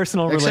 there's no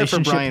personal Except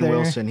relationship for Brian there.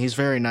 Wilson. He's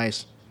very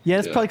nice. Yeah,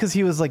 it's Yeah. probably because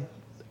he was like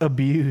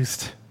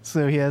abused,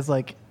 so he has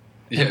like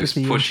Yeah, he's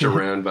empathy and pushed shit.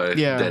 around by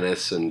Yeah.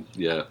 Dennis, and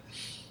yeah.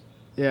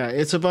 Yeah,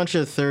 it's a bunch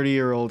of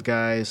 30-year-old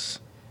guys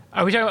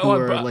Are we talking who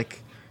about are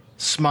like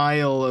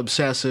smile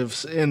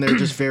obsessives, and they're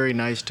just very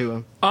nice to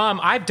him.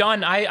 I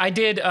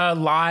did a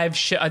live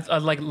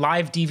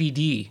live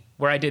DVD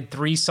where I did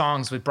 3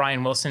 songs with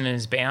Brian Wilson and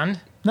his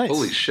band. Nice.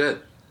 Holy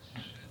shit.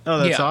 Oh,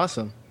 that's Yeah.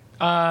 awesome.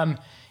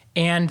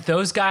 And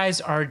those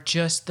guys are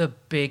just the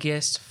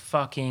biggest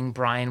fucking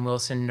Brian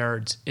Wilson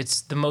nerds.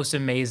 It's the most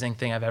amazing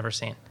thing I've ever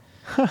seen.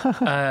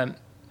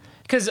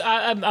 Because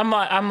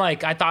I'm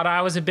like, I thought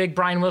I was a big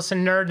Brian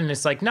Wilson nerd, and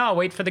it's like, no,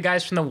 wait for the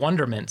guys from the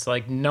Wonderments.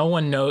 Like, no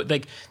one knows.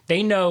 Like,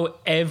 they know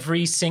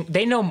every single.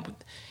 They know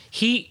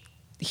he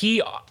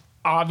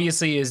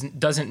obviously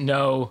doesn't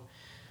know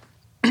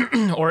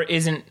or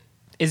isn't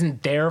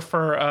there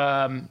for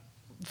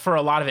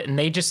a lot of it, and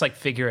they just like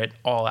figure it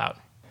all out.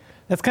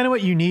 That's kind of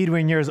what you need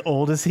when you're as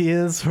old as he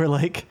is. Where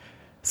like,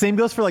 same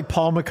goes for like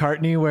Paul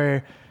McCartney,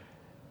 where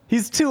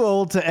he's too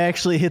old to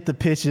actually hit the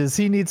pitches.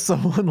 He needs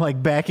someone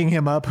like backing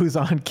him up who's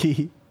on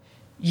key.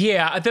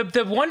 Yeah,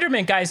 the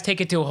Wonderment guys take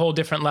it to a whole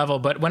different level.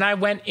 But when I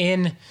went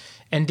in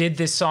and did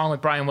this song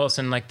with Brian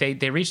Wilson, like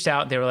they reached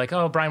out, they were like,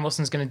 oh, Brian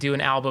Wilson's going to do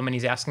an album and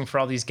he's asking for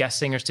all these guest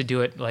singers to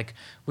do it. Like,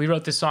 we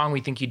wrote this song, we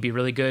think you'd be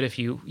really good if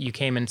you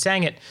came and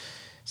sang it.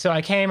 So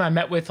I came, I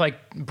met with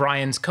like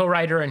Brian's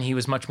co-writer, and he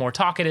was much more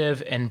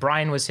talkative, and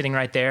Brian was sitting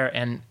right there.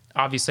 And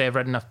obviously I've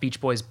read enough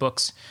Beach Boys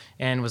books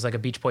and was like a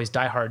Beach Boys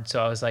diehard.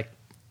 So I was like,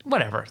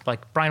 whatever,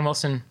 like Brian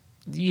Wilson,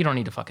 you don't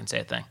need to fucking say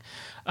a thing.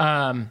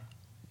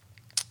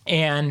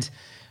 And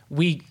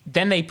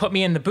then they put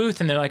me in the booth,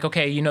 and they're like,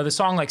 okay, you know the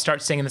song, like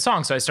start singing the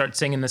song. So I start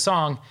singing the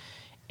song,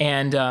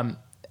 and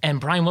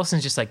Brian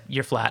Wilson's just like,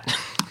 you're flat.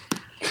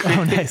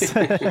 Oh, nice.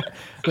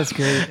 That's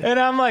great. And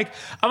I'm like,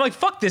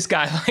 fuck this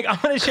guy. Like, I'm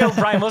gonna show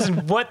Brian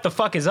Wilson what the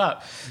fuck is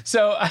up.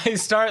 So I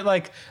start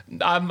like,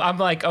 I'm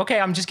like, okay,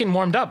 I'm just getting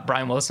warmed up,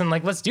 Brian Wilson.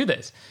 Like, let's do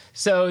this.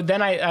 So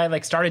then I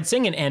like started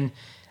singing, and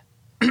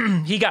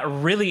he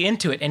got really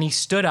into it, and he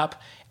stood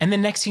up, and the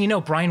next thing you know,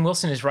 Brian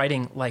Wilson is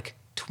writing like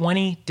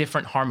 20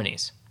 different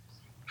harmonies.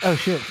 Oh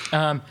shit.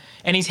 And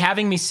he's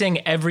having me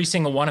sing every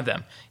single one of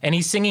them. And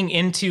he's singing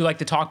into like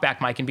the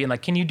talkback mic and being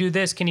like, can you do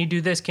this? Can you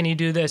do this? Can you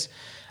do this?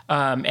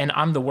 And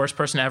I'm the worst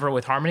person ever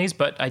with harmonies,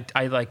 but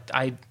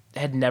I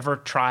had never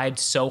tried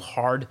so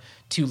hard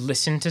to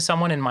listen to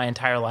someone in my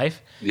entire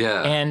life.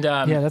 Yeah. And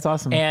Yeah, that's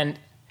awesome. And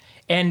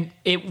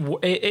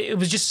it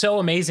was just so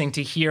amazing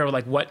to hear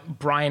like what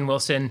Brian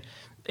Wilson.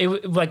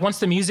 Like once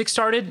the music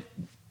started,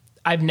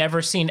 I've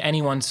never seen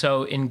anyone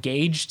so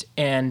engaged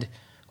and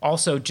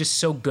also just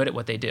so good at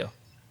what they do.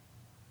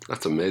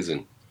 That's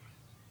amazing.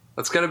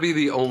 That's got to be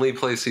the only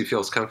place he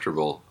feels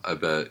comfortable, I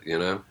bet,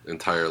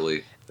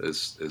 entirely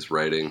is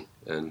writing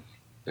and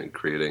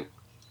creating.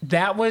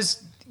 That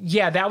was,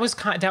 yeah, that was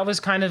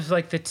kind of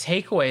like the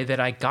takeaway that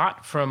I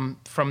got from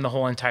the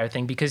whole entire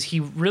thing, because he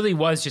really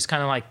was just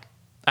kind of like,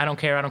 I don't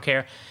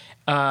care.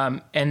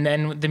 And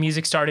then the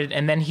music started,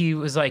 and then he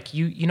was like,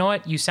 you know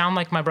what? You sound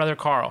like my brother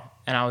Carl.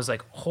 And I was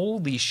like,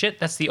 holy shit,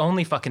 that's the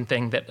only fucking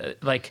thing that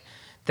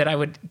that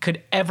I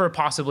could ever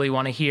possibly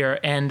want to hear.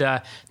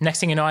 And next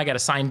thing you know, I got a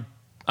signed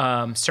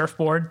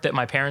surfboard that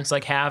my parents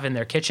like have in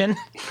their kitchen.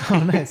 Oh,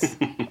 nice.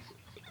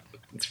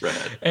 It's rad.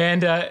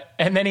 And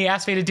then he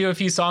asked me to do a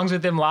few songs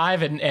with him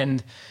live,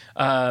 and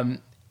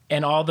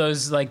all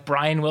those like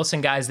Brian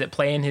Wilson guys that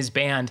play in his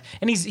band.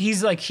 And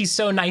he's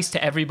so nice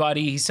to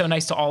everybody. He's so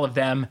nice to all of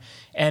them,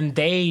 and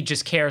they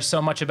just care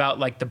so much about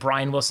like the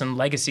Brian Wilson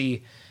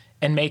legacy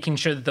and making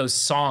sure that those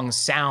songs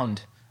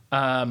sound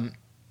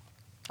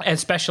as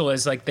special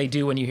as like they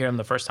do when you hear them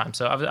the first time.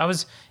 So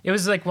it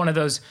was like one of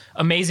those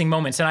amazing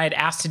moments. And I had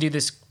asked to do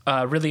this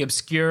really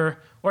obscure,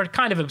 or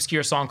kind of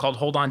obscure song called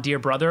 "Hold On, Dear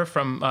Brother"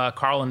 from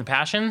Carl and the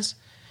Passions.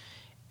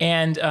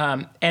 And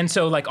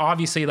so like,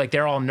 obviously like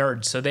they're all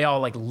nerds. So they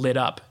all like lit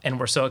up and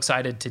were so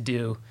excited to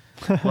do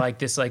like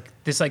this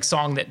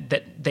song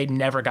that they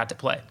never got to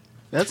play.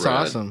 That's Rad.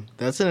 awesome.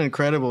 That's an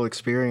incredible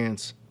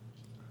experience.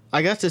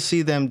 I got to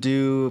see them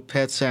do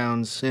Pet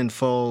Sounds in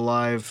full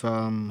live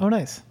Oh,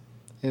 nice.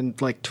 in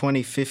like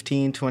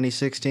 2015,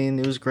 2016.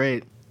 It was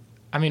great.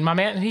 I mean, my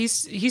man,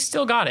 he's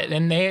still got it,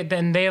 and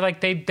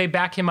they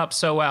back him up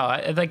so well.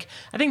 I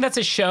think that's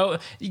a show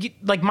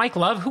like Mike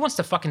Love. Who wants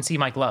to fucking see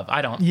Mike Love?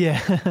 I don't.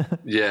 Yeah.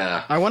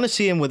 Yeah. I want to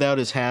see him without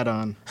his hat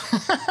on.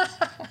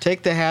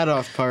 Take the hat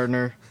off,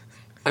 partner.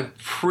 I'm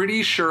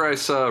pretty sure I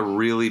saw a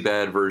really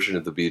bad version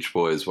of the Beach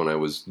Boys when I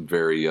was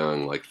very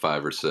young, like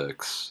 5 or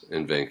 6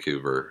 in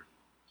Vancouver.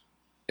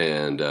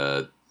 And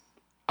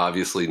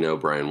obviously no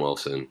Brian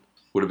Wilson.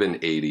 Would have been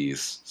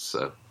 80s,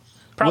 so...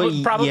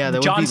 Probably yeah, that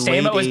would John be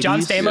late Stamos. Was John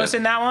 80s? Stamos Yeah.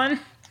 in that one?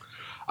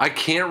 I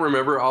can't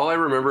remember. All I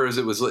remember is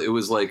it was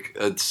like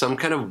some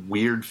kind of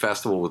weird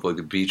festival with like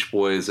the Beach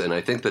Boys and I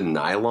think the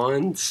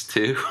Nylons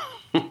too.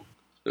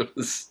 It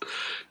was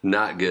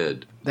not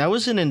good. That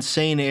was an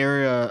insane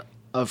era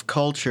of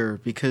culture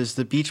because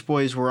the Beach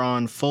Boys were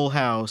on Full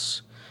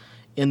House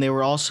and they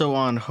were also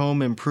on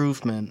Home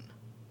Improvement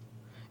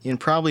and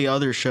probably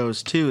other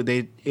shows too.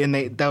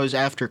 That was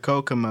after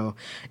Kokomo,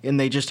 and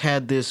they just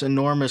had this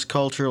enormous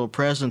cultural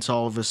presence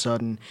all of a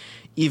sudden,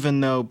 even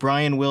though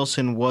Brian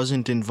Wilson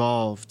wasn't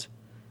involved.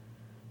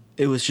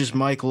 It was just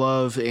Mike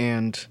Love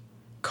and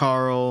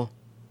Carl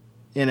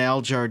and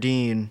Al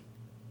Jardine,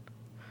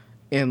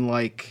 and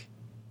like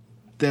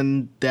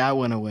then that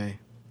went away.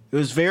 It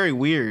was very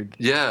weird.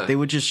 Yeah. They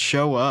would just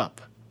show up.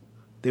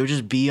 They would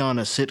just be on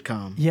a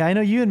sitcom. Yeah, I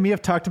know you and me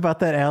have talked about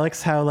that,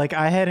 Alex, how like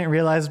I hadn't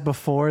realized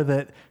before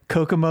that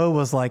Kokomo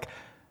was like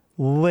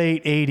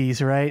late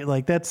 80s, right?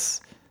 Like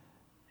it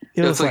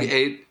was like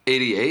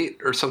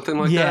 88 or something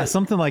like that. Yeah,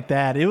 something like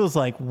that. It was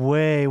like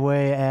way,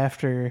 way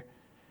after.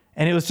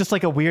 And it was just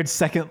like a weird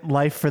second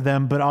life for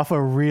them, but off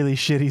a really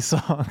shitty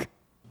song.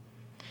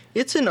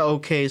 It's an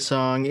okay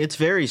song. It's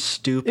very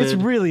stupid. It's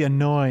really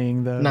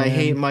annoying, though. And I man.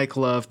 hate Mike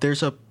Love.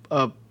 There's a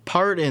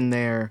part in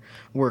there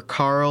where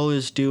Carl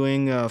is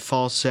doing a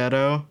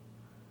falsetto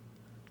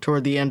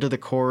toward the end of the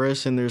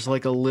chorus, and there's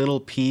like a little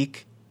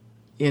peek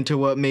into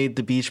what made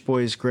the Beach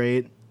Boys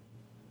great.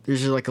 There's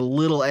just like a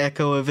little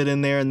echo of it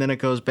in there, and then it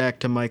goes back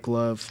to Mike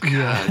Love.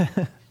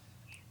 God,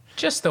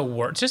 Just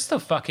the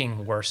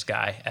fucking worst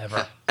guy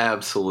ever.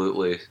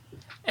 absolutely.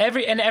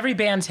 Every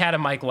band's had a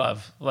Mike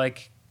Love.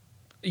 Like,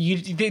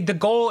 the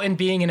goal in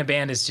being in a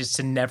band is just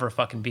to never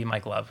fucking be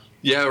Mike Love.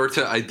 Yeah, or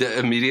to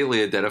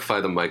immediately identify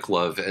the Mike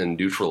Love and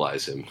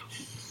neutralize him.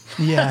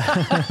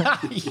 Yeah.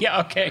 Yeah.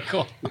 Okay.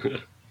 Cool.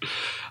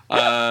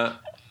 I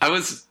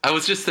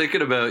was just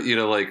thinking about, you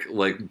know,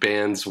 like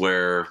bands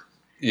where,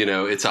 you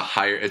know, it's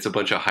a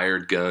bunch of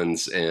hired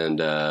guns and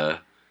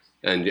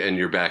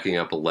you're backing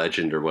up a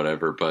legend or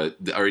whatever. But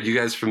are you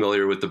guys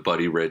familiar with the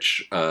Buddy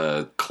Rich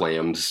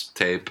Clams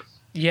tape?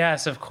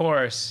 Yes, of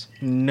course.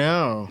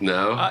 No.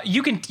 No.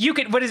 You can.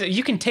 What is it?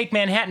 You can take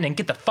Manhattan and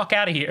get the fuck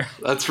out of here.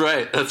 That's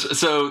right. That's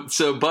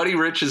so Buddy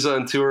Rich is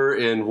on tour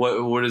in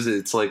what is it?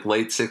 It's like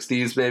late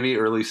 60s, maybe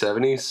early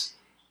 70s.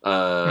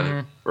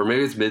 Or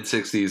maybe it's mid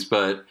 60s,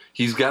 but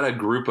he's got a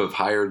group of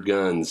hired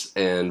guns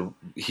and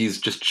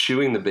he's just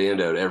chewing the band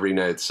out every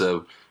night.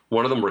 So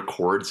one of them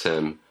records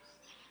him,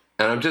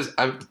 and I'm just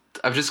going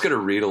to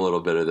read a little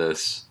bit of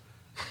this.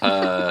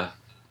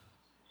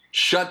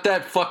 Shut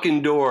that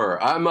fucking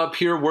door. I'm up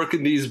here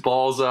working these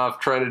balls off,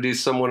 trying to do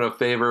someone a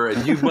favor,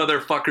 and you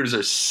motherfuckers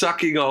are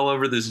sucking all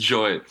over this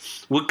joint.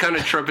 What kind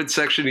of trumpet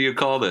section do you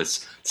call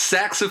this?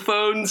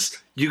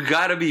 Saxophones? You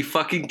gotta be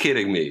fucking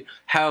kidding me.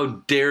 How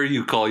dare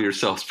you call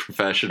yourselves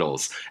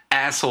professionals?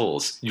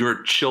 Assholes.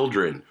 You're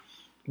children.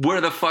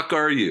 Where the fuck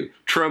are you?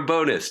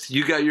 Trombonist,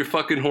 you got your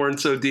fucking horn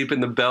so deep in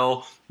the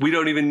bell, we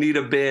don't even need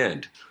a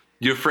band.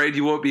 You afraid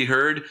you won't be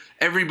heard?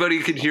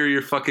 Everybody can hear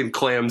your fucking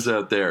clams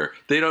out there.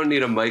 They don't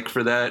need a mic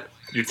for that.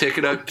 You're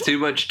taking up too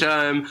much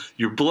time.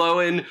 You're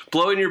blowing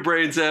your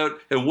brains out.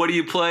 And what do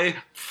you play?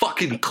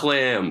 Fucking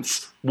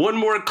clams. One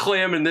more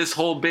clam and this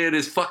whole band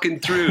is fucking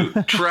through.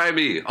 Try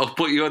me. I'll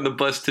put you on the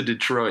bus to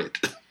Detroit.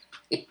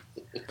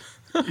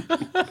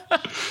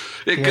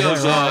 It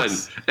goes on and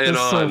it's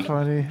on. So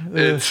funny.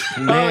 It's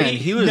Man,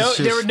 he was just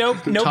there were no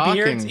talking.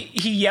 beards.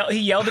 He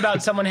yelled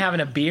about someone having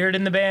a beard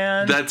in the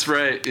band. That's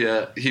right.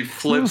 Yeah, he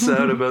flips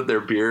out about their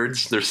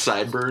beards, their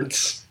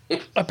sideburns.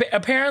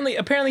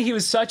 Apparently he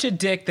was such a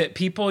dick that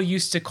people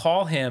used to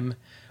call him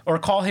or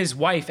call his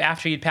wife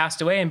after he'd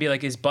passed away and be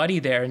like, "Is Buddy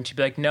there?" And she'd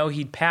be like, "No,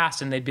 he'd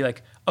passed." And they'd be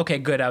like, "Okay,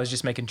 good. I was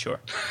just making sure."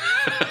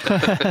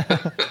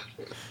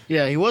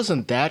 Yeah, he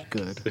wasn't that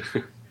good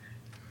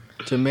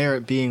to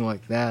merit being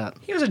like that.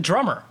 He was a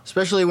drummer.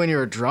 Especially when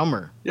you're a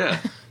drummer. Yeah,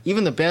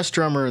 Even the best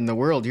drummer in the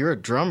world, you're a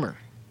drummer.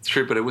 it's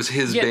true. But it was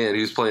his Yeah. band.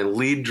 He was playing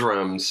lead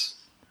drums.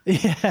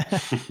 Yeah.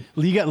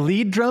 You got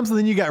lead drums and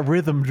then you got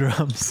rhythm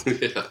drums.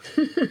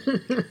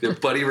 Yeah,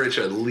 Buddy Rich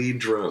had lead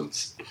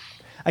drums.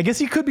 I guess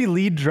you could be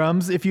lead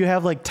drums if you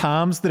have like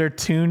toms that are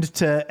tuned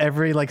to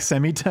every like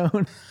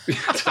semitone.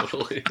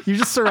 Totally. You're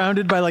just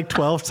surrounded by like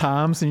 12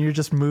 toms and you're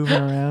just moving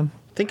around.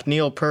 I think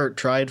Neil Peart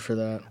tried for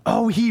that.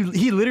 Oh, he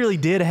literally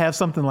did have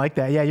something like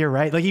that. Yeah, you're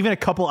right. Like even a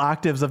couple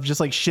octaves of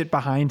just like shit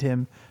behind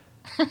him.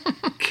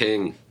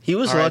 King. He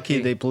was R.I.P. lucky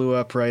they blew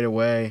up right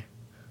away.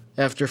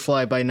 After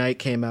Fly By Night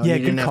came out, Yeah, he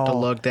didn't good have to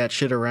call. lug that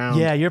shit around.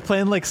 Yeah, you're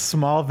playing like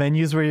small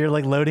venues where you're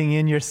like loading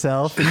in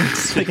yourself and you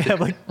just like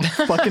have like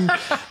fucking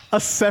a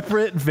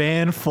separate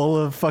van full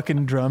of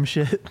fucking drum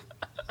shit.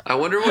 I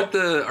wonder what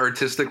the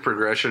artistic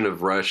progression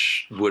of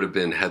Rush would have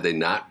been had they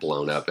not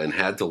blown up and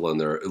had to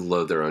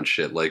load their own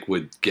shit. Like,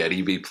 would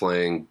Geddy be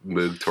playing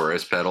Moog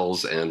Taurus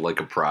pedals and like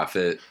a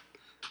Prophet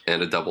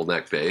and a double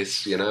neck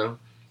bass? You know,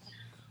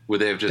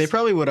 would they have just? They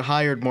probably would have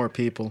hired more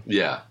people.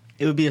 Yeah.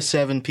 It would be a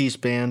 7-piece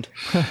band.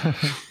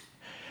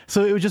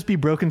 So it would just be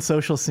Broken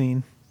Social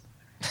Scene.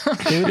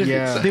 They would have,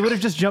 Yeah. they would have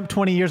just jumped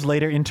 20 years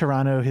later in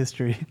Toronto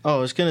history. Oh, I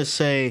was going to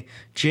say,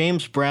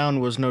 James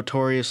Brown was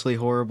notoriously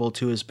horrible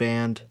to his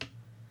band.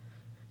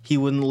 He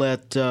wouldn't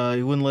let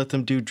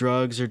them do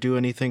drugs or do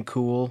anything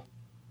cool.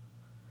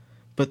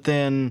 But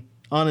then,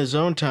 on his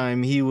own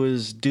time, he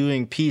was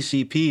doing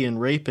PCP and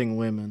raping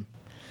women.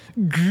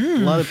 A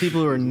lot of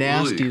people who were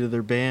nasty to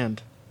their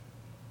band.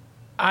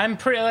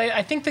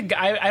 I think the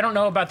guy. I don't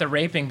know about the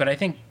raping, but I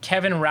think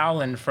Kevin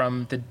Rowland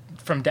from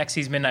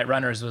Dexy's Midnight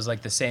Runners was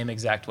like the same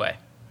exact way.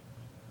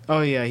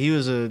 Oh yeah, he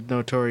was a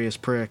notorious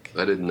prick.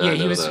 I did not Yeah, he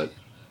know was- that.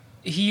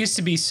 He used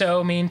to be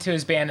so mean to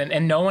his band,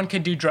 and no one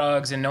could do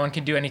drugs, and no one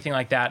could do anything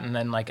like that. And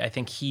then like I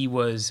think he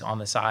was on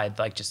the side,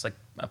 like just like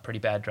a pretty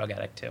bad drug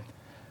addict too.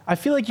 I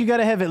feel like you got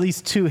to have at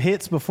least 2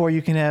 hits before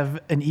you can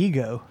have an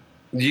ego.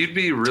 You'd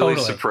be really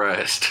Totally.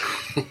 surprised.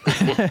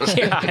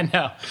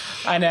 Yeah,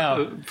 I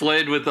know.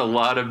 Played with a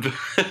lot of.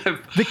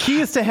 The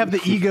key is to have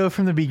the ego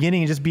from the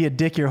beginning and just be a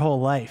dick your whole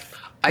life.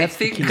 I That's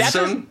the think key.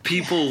 some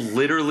people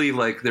literally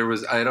like there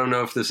was. I don't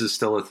know if this is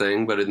still a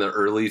thing, but in the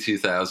early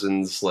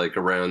 2000s, like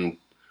around.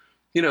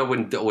 You know,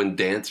 when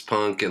dance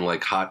punk and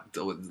like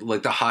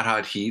the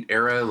hot heat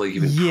era, like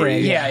even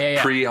Yeah.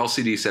 pre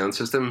LCD sound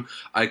system,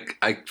 I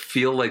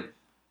feel like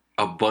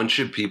a bunch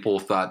of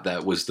people thought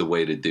that was the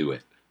way to do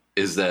it.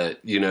 Is that,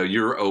 you know,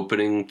 you're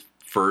opening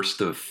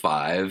first of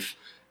 5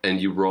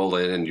 and you roll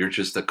in and you're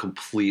just a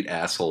complete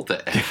asshole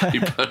to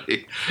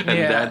everybody. And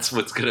Yeah. that's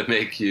what's going to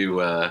make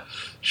you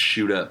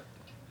shoot up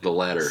the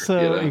ladder. So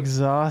you know?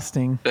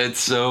 exhausting. It's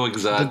so The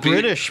exotic.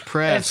 British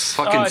press. It's-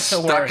 Fucking it's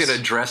the stuck in worst.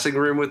 a dressing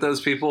room with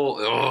those people.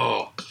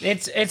 Oh,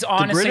 It's The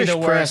honestly British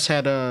the press worst.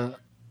 had a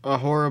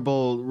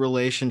horrible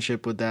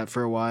relationship with that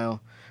for a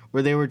while,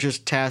 where they were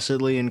just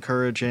tacitly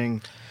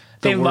encouraging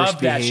the They worst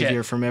loved that behavior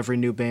shit. from every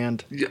new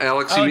band.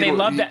 Alex, Oh, you they mean,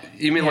 love that.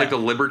 You mean Yeah. like the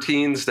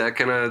Libertines, that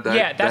kind of that,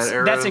 Yeah, that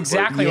era? that's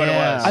exactly what it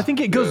Yeah. was. I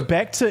think it goes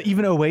back to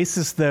even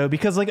Oasis though,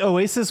 because like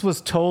Oasis was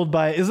told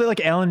by, is it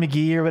like Alan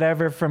McGee or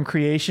whatever from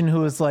Creation, who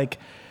was like,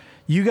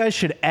 you guys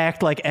should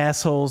act like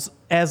assholes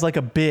as like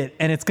a bit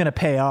and it's going to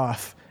pay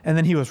off. And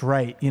then he was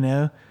right, you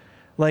know?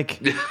 Like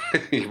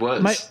He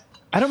was.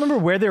 I don't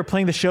remember where they were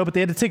playing the show, but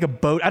they had to take a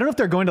boat. I don't know if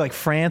they're going to like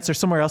France or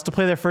somewhere else to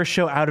play their first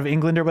show out of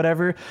England or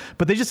whatever,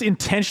 but they just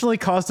intentionally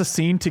caused a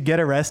scene to get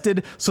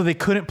arrested so they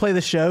couldn't play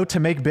the show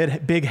to make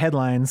big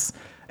headlines.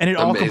 And it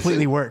all Amazing.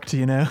 completely worked,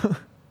 you know?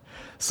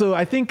 So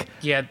I think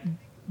Yeah,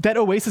 that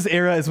Oasis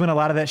era is when a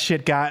lot of that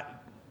shit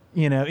got,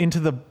 you know, into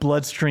the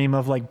bloodstream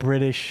of like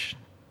British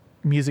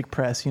music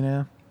press, you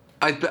know?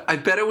 I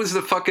bet it was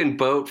the fucking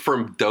boat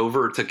from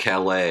Dover to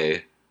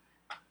Calais,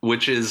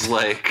 which is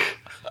like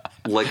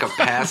a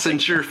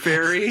passenger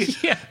ferry.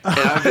 yeah. And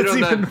I've been That's on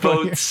even that boat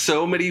funnier.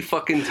 so many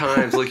fucking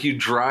times. Like you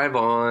drive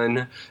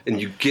on and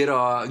you get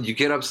off, you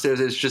get upstairs.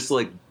 And it's just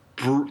like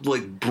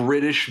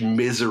British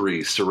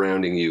misery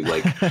surrounding you.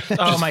 Like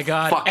Oh my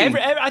god. fucking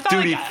I thought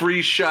duty like,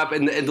 free shop,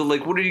 and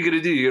like, what are you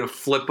gonna do? You're gonna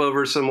flip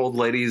over some old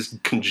lady's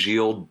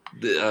congealed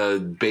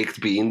baked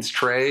beans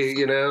tray?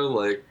 You know,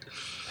 like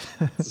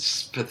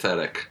it's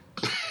pathetic.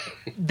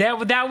 That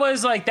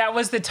was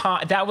the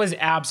time. That was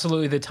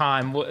absolutely the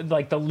time.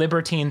 Like the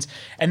Libertines,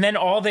 and then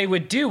all they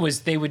would do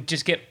was they would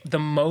just get the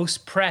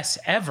most press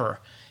ever,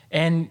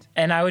 and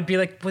I would be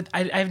like,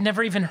 I've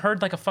never even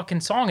heard like a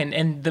fucking song,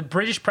 and the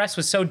British press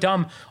was so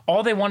dumb.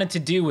 All they wanted to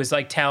do was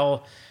like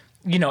tell,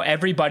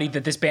 everybody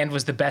that this band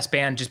was the best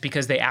band just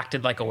because they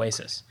acted like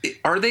Oasis.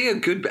 Are they a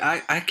good?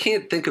 I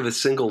can't think of a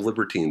single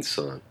Libertines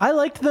song. I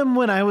liked them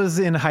when I was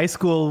in high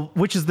school,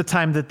 which is the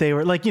time that they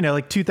were like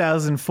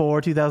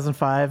 2004,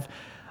 2005.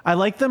 I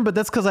liked them, but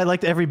that's because I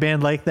liked every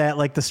band like that,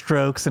 like the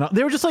Strokes, and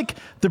they were just like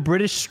the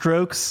British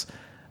Strokes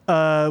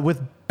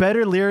with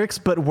better lyrics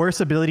but worse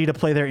ability to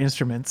play their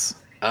instruments.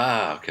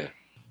 Ah, okay.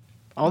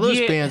 All those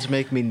bands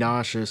make me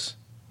nauseous.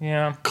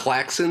 Yeah.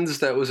 Klaxons,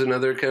 that was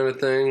another kind of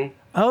thing.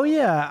 Oh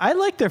yeah, I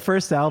liked their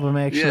first album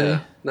actually. Yeah,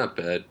 not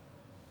bad.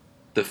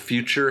 The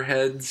Future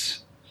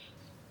Heads.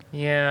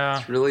 Yeah.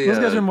 It's really those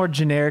guys are more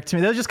generic to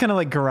me. They were just kind of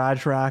like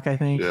garage rock, I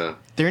think. Yeah.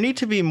 There need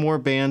to be more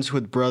bands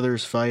with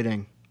brothers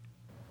fighting.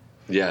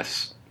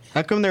 Yes.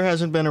 How come there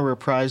hasn't been a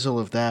reprisal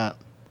of that?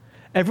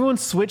 Everyone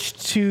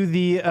switched to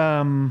the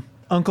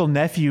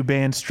uncle-nephew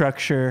band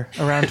structure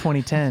around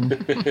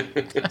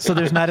 2010. So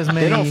there's not as many.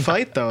 They don't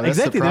fight, though. That's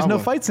exactly. the There's no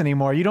problem. fights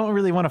anymore. You don't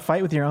really want to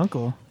fight with your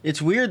uncle.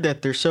 It's weird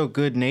that they're so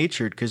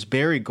good-natured, because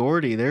Barry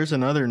Gordy, there's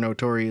another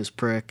notorious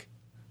prick.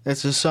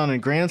 That's his son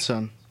and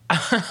grandson.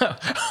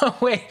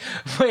 wait.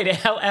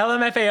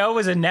 LMFAO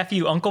was a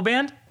nephew-uncle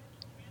band?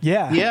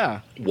 Yeah. Yeah.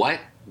 What?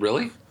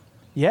 Really?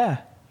 Yeah.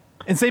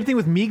 And same thing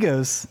with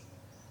Migos.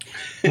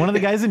 One of the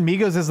guys in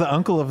Migos is the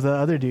uncle of the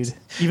other dude,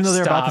 even though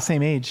they're about the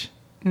same age.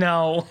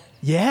 No.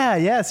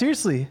 Yeah,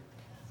 seriously.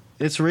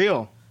 It's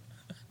real.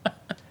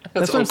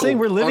 That's what I'm saying.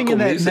 We're living in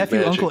that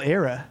nephew-uncle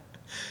era.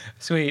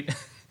 Sweet.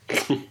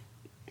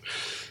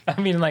 I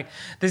mean,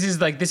 this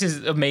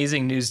is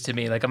amazing news to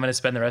me. Like, I'm going to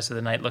spend the rest of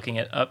the night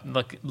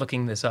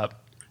looking this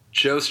up.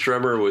 Joe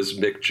Strummer was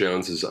Mick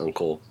Jones's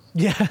uncle.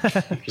 Yeah.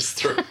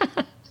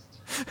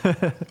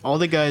 All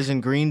the guys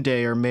in Green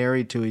Day are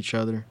married to each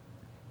other.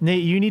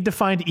 Nate, you need to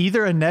find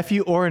either a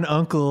nephew or an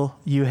uncle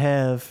you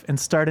have and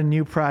start a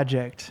new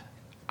project.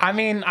 I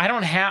mean, I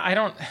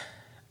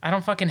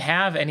don't fucking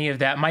have any of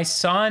that. My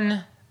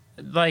son,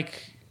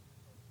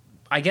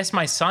 I guess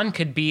my son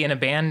could be in a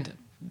band.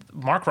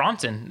 Mark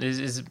Ronson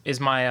is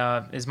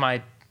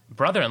my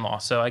brother-in-law.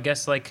 So I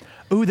guess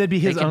ooh, that'd be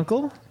his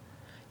uncle?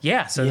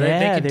 Yeah. So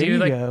they could do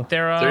go.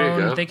 their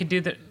own, they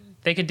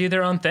could do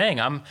their own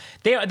thing.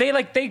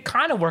 They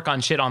kind of work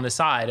on shit on the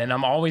side, and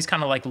I'm always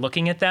kind of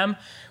looking at them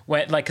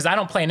because I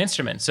don't play an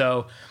instrument.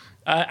 So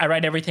I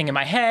write everything in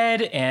my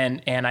head,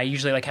 and I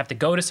usually have to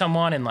go to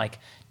someone and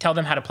tell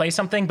them how to play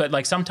something.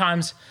 But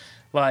sometimes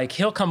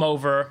he'll come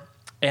over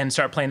and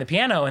start playing the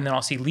piano, and then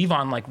I'll see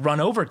Levon run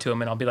over to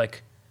him, and I'll be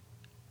like,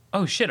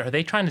 "Oh shit,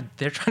 they're trying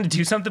to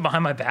do something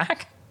behind my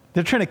back?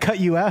 They're trying to cut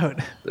you out."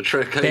 They're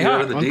trying to cut you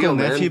out of the Uncle deal,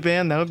 nephew man.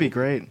 band, that would be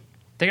great.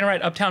 They're gonna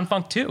write Uptown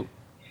Funk too.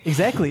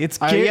 Exactly. It's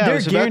I they're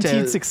was about to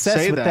guaranteed success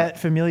say with that. that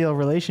familial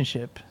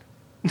relationship.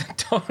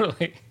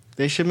 Totally.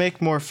 They should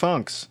make more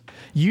funks.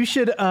 You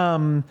should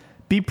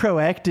be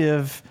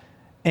proactive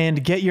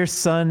and get your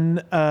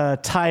son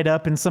tied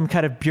up in some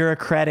kind of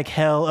bureaucratic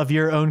hell of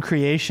your own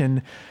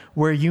creation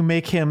where you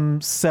make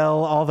him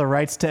sell all the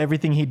rights to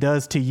everything he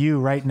does to you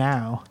right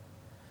now.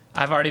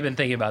 I've already been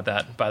thinking about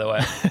that, by the way.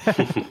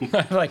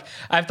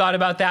 I've thought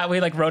about that. We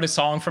wrote a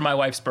song for my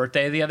wife's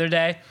birthday the other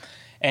day,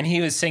 and he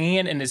was singing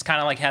it, and it's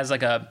kind of has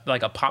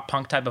a pop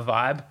punk type of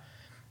vibe.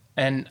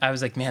 And I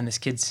was like, man, this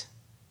kid's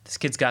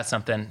got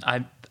something.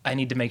 I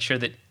need to make sure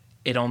that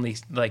it only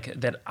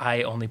that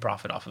I only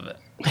profit off of it.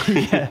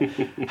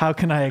 Yeah. How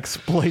can I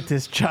exploit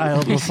this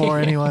child before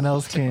anyone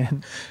else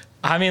can?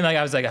 I mean,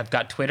 I was I've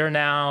got Twitter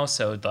now,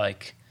 so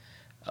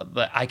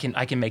I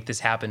can make this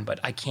happen, but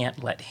I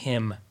can't let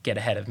him get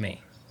ahead of me.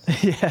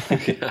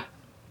 Yeah.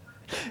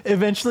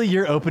 Eventually,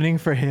 you're opening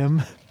for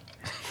him.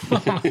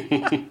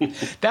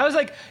 That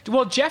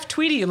was Jeff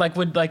Tweedy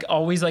would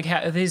always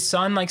have his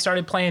son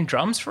started playing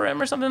drums for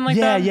him or something like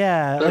that.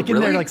 Yeah. Oh, in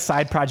really? their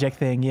side project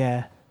thing.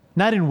 Yeah.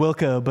 Not in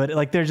Wilco,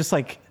 but they're just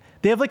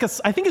they have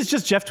I think it's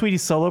just Jeff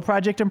Tweedy's solo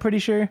project. I'm pretty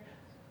sure,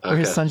 where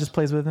his Okay. son just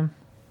plays with him.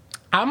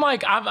 I'm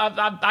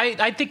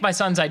I think my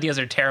son's ideas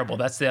are terrible.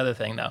 That's the other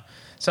thing though.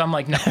 So I'm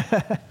no.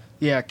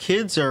 Yeah,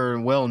 kids are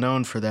well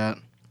known for that.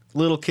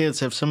 Little kids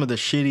have some of the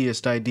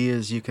shittiest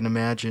ideas you can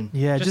imagine.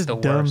 Yeah, Just just the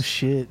dumb worst.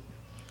 shit.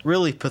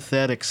 Really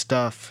pathetic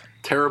stuff.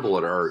 Terrible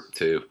at art,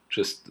 too.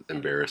 Just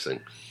embarrassing.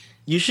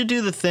 You should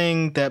do the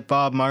thing that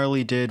Bob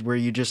Marley did where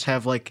you just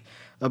have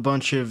a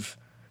bunch of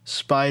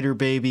Spider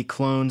Baby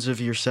clones of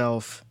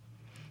yourself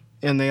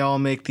and they all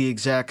make the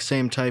exact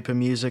same type of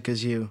music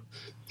as you.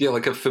 Yeah,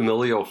 like a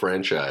familial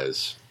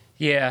franchise.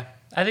 Yeah,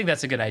 I think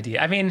that's a good idea.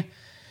 I mean,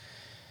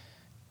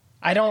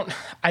 I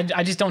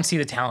just don't see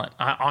the talent,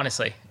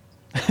 honestly.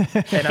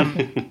 And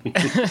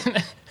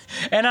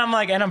I'm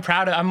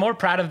I'm more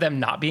proud of them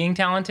not being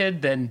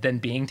talented than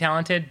being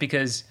talented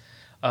because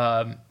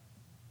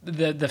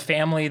the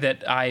family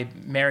that I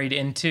married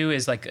into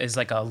is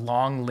a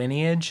long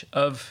lineage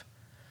of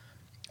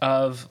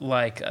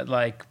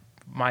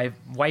my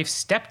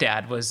wife's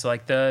stepdad was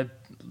like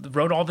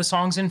wrote all the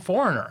songs in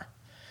Foreigner.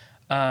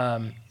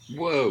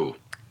 Whoa.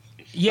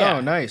 Yeah.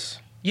 Oh, nice.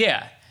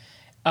 Yeah.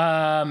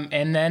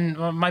 And then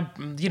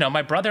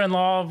my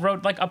brother-in-law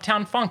wrote like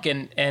Uptown Funk,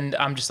 and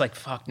I'm just like,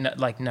 fuck, no,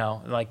 like,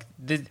 no, like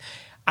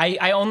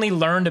I only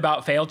learned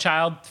about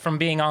Fairchild from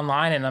being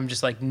online, and I'm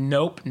just like,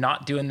 nope,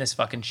 not doing this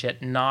fucking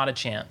shit. Not a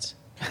chance.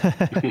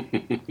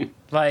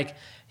 Like,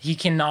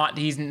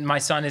 my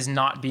son is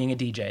not being a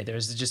DJ.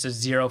 There's just a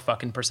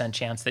 0%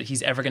 chance that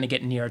he's ever going to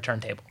get near a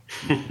turntable.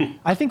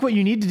 I think what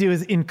you need to do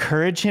is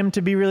encourage him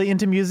to be really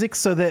into music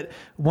so that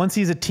once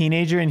he's a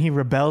teenager and he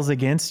rebels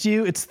against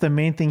you, it's the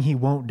main thing he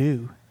won't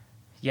do.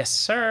 Yes,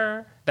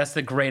 sir. That's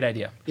the great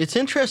idea. It's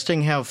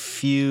interesting how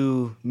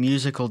few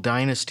musical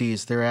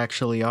dynasties there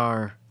actually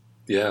are.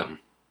 Yeah.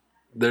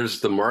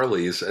 There's the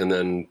Marleys, and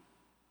then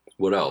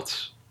what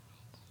else?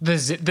 The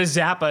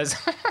Zappas.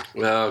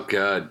 Oh,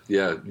 God.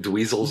 Yeah.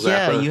 Dweezil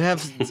Zappa. Yeah, you have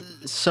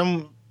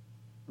some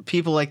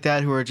people like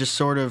that who are just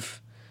sort of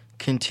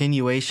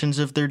continuations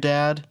of their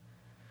dad.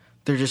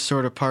 They're just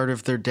sort of part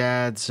of their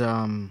dad's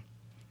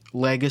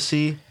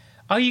legacy.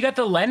 Oh, you got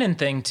the Lennon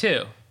thing,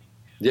 too.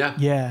 Yeah.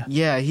 Yeah.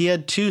 Yeah, he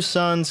had two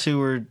sons who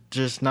were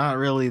just not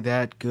really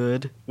that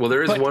good. Well,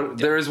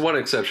 there is one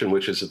exception,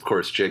 which is, of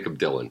course, Jacob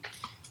Dylan.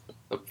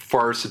 A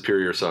far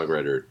superior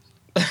songwriter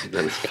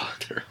than his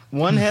father.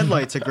 One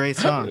Headlight's a great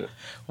song.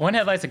 One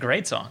Headlight's a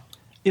great song.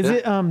 Is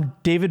it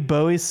David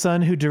Bowie's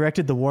son who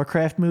directed the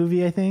Warcraft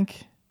movie, I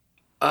think?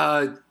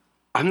 I'm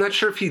not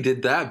sure if he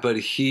did that, but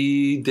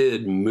he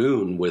did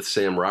Moon with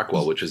Sam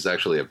Rockwell, which is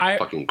actually a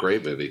fucking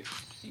great movie.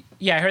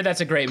 Yeah, I heard that's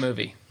a great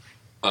movie.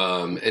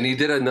 And he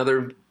did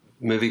another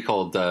movie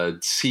called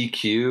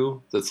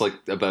CQ that's like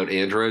about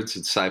androids.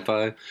 It's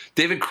sci-fi.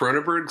 David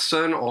Cronenberg's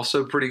son,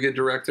 also pretty good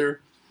director.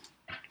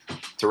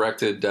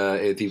 Directed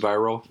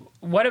Antiviral.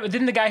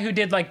 Didn't the guy who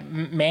did like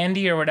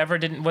Mandy or whatever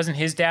wasn't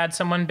his dad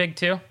someone big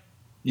too?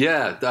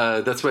 Yeah,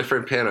 that's my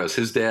friend Panos.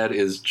 His dad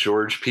is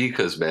George P.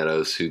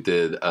 Cosmatos, who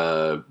did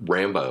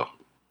Rambo,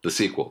 the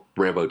sequel,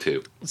 Rambo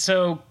 2.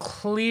 So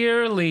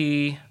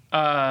clearly,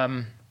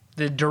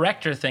 the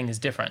director thing is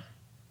different.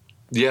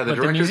 Yeah, the But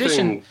the director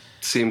musician- thing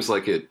seems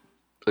like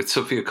it's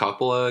Sofia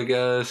Coppola, I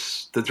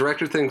guess. The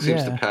director thing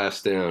seems to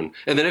pass down.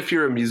 And then if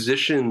you're a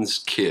musician's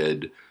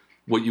kid,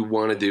 what you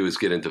want to do is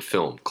get into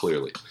film,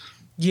 clearly.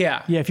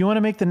 Yeah. Yeah, if you want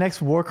to make the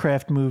next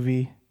Warcraft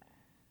movie,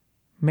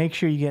 make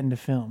sure you get into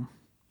film.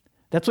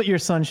 That's what your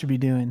son should be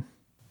doing.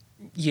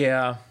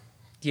 Yeah.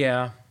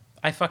 Yeah.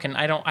 I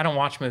don't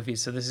watch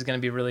movies, so this is going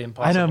to be really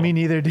impossible. I know, me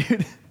neither,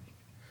 dude.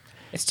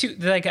 It's too,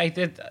 like, I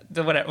did,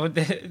 whatever.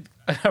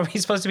 Are we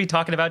supposed to be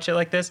talking about shit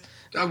like this?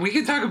 We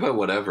can talk about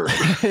whatever.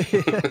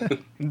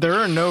 There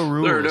are no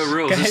rules. There are no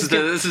rules. Guys,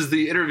 This is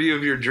the interview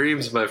of your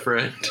dreams, my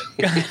friend.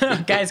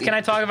 Guys, can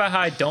I talk about how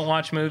I don't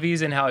watch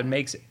movies and how it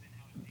makes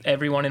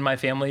everyone in my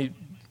family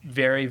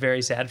very,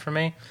 very sad for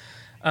me?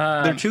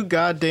 They're too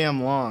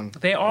goddamn long.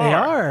 They are. They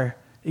are.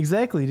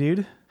 Exactly,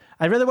 dude.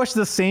 I'd rather watch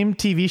the same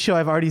TV show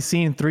I've already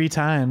seen 3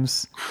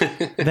 times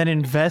than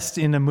invest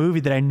in a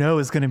movie that I know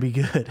is going to be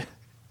good.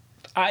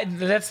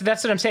 That's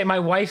what I'm saying. My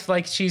wife,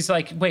 like, she's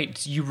like,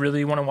 wait, you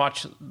really want to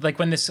watch? Like,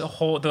 when the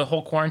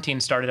whole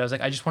quarantine started, I was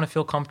like, I just want to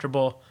feel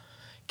comfortable.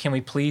 Can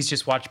we please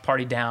just watch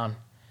Party Down?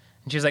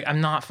 And she was like, I'm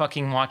not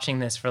fucking watching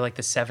this for like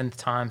the 7th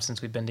time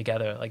since we've been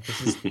together. Like,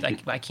 this is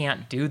like, I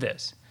can't do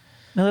this.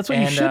 No, that's what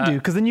you should do,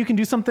 because then you can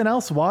do something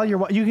else while you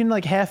can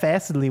like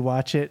half-assedly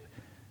watch it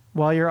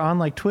while you're on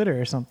like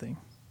Twitter or something.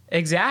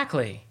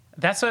 Exactly.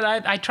 That's what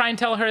I try and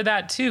tell her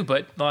that too.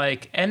 But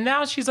like, and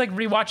now she's like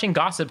rewatching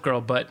Gossip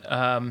Girl, but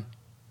I'm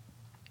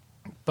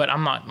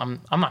not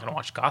gonna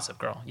watch Gossip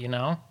Girl, you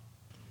know?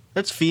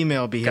 That's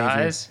female behavior.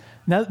 Guys.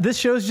 Now this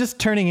show's just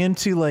turning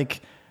into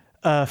like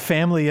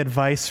family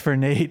advice for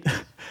Nate.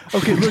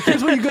 Okay, look,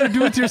 here's what you gotta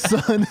do with your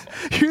son.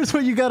 Here's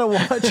what you gotta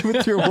watch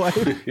with your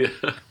wife. Yeah.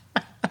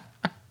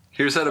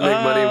 Here's how to make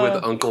money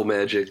with Uncle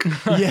Magic.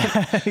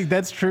 Yeah,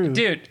 that's true.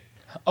 Dude,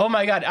 oh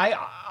my God.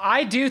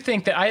 I do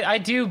think that I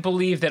do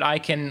believe that I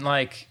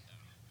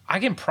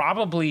can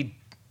probably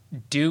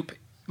dupe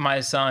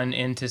my son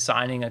into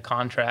signing a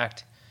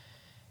contract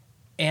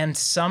and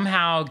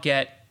somehow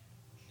get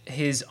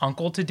his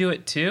uncle to do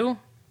it too.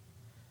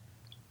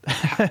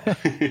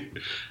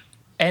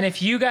 And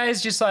if you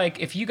guys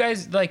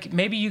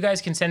maybe you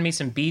guys can send me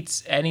some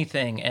beats,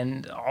 anything,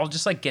 and I'll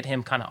just like get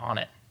him kind of on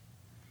it.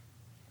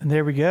 And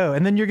there we go.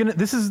 And then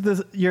this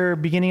is your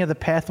beginning of the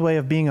pathway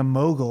of being a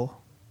mogul.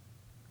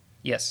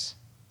 Yes.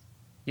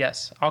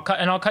 I'll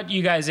cut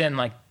you guys in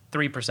like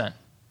 3%.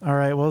 All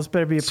right. Well, this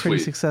better be a pretty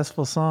Sweet.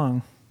 successful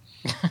song.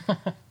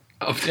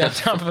 On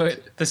top of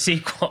it, the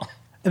sequel.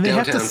 And they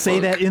have to Downtown say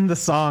Funk. that in the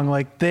song.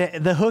 Like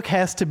the hook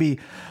has to be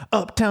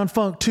Uptown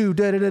Funk 2,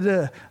 da da da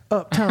da.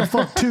 Uptown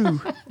Funk 2.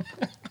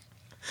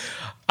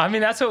 I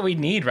mean, that's what we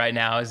need right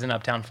now is an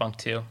Uptown Funk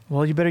 2.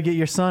 Well, you better get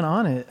your son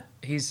on it.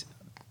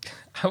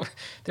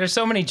 There's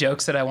so many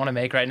jokes that I want to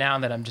make right now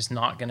that I'm just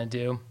not going to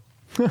do.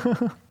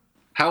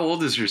 How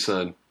old is your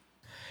son?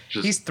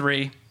 He's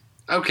 3.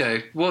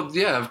 Okay. Well,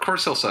 yeah, of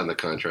course he'll sign the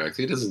contract.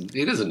 He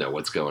doesn't know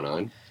what's going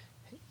on.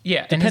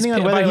 Yeah, Depending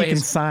and on whether by the he way, can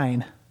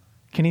sign.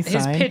 Can he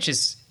sign?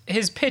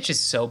 his pitch is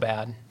so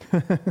bad.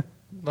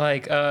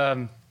 Like,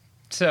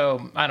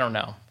 so I don't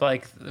know.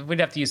 Like, we'd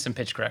have to use some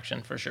pitch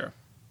correction for sure.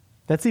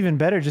 That's even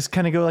better. Just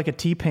kind of go like a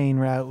T-Pain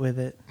route with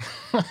it.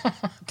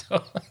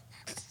 Totally.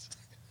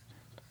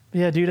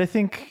 Yeah, dude, I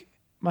think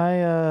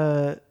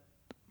my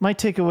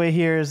takeaway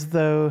here is,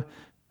 though,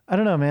 I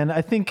don't know, man.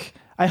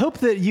 I hope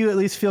that you at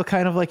least feel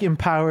kind of like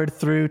empowered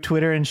through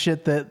Twitter and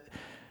shit, that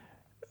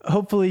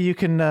hopefully you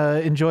can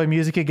enjoy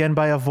music again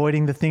by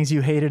avoiding the things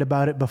you hated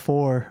about it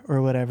before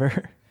or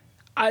whatever.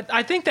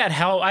 I think that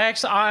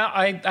helps.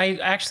 I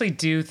actually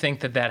do think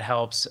that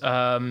helps.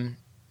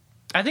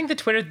 I think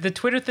the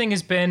Twitter thing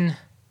has been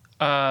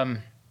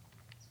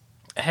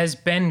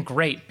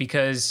great,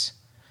 because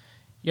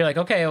you're like,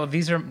 okay, well,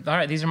 these are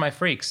my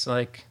freaks.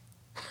 Like,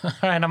 all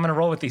right, I'm gonna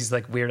roll with these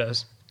like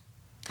weirdos.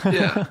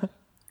 Yeah,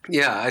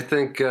 yeah. I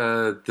think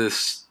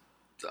this.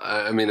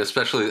 I mean,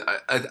 especially,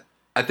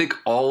 I think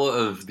all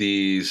of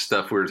the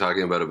stuff we were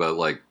talking about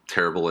like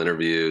terrible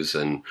interviews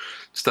and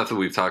stuff that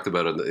we've talked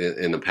about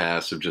in the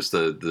past, of just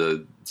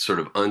the sort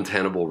of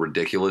untenable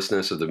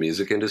ridiculousness of the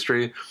music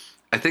industry.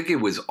 I think it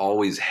was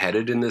always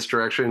headed in this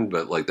direction,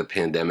 but like the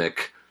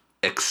pandemic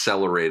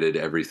accelerated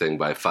everything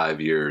by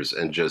 5 years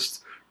and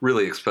just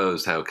really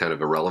exposed how kind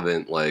of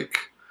irrelevant, like,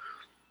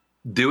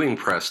 doing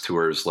press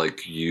tours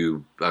like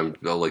you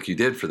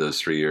did for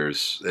those 3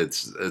 years,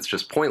 it's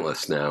just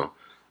pointless now.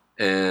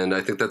 And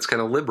I think that's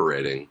kind of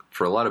liberating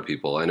for a lot of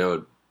people. I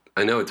know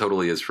it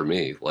totally is for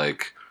me.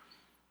 Like,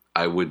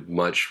 I would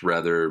much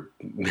rather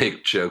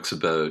make jokes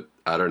about,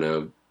 I don't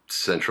know,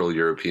 Central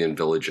European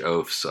village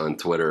oafs on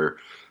Twitter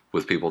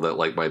with people that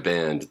like my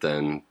band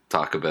than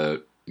talk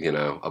about, you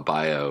know, a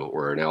bio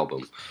or an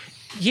album.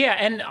 Yeah,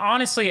 and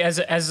honestly, as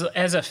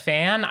a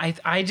fan, I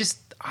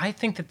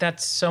think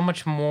that's so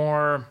much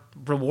more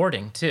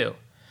rewarding too.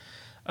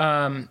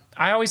 I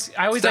always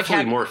it's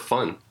definitely more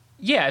fun.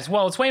 Yeah, it's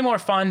way more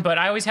fun. But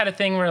I always had a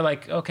thing where,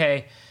 like,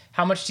 okay,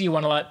 how much do you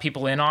want to let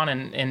people in on?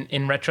 And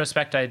in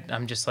retrospect,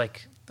 I'm just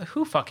like,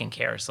 who fucking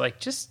cares? Like,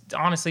 just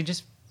honestly,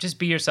 just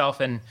be yourself,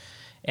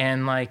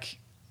 and like,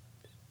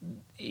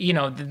 you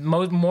know,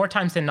 more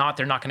times than not,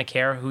 they're not going to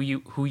care who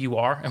you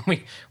are, and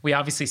we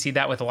obviously see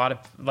that with a lot of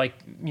like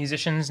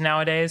musicians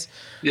nowadays.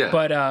 Yeah.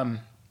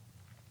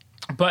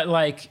 But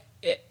like,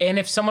 and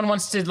if someone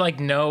wants to like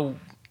know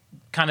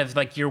kind of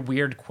like your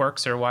weird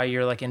quirks or why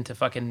you're like into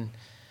fucking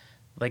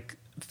like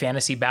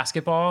fantasy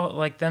basketball,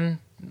 like, then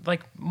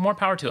like more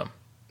power to them.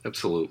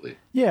 Absolutely.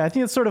 Yeah, I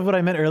think that's sort of what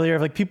I meant earlier.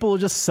 Like, people will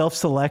just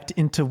self-select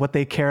into what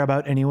they care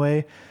about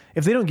anyway.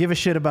 If they don't give a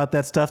shit about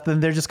that stuff, then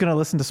they're just going to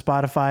listen to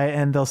Spotify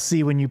and they'll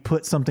see when you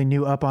put something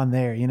new up on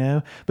there, you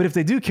know? But if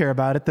they do care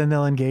about it, then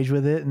they'll engage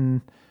with it.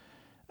 And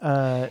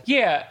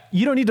yeah,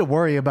 you don't need to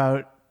worry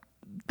about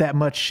that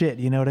much shit.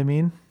 You know what I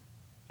mean?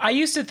 I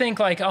used to think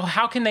like, oh,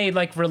 how can they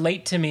like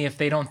relate to me if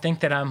they don't think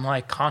that I'm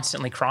like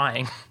constantly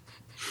crying?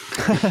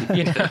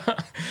 You know,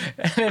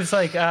 and it's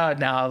like, oh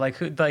no,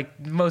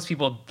 like most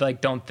people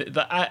like don't.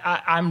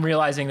 I'm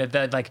realizing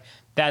that like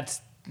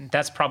that's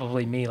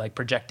probably me like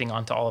projecting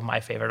onto all of my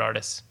favorite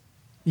artists.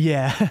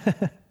 Yeah,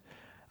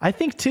 I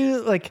think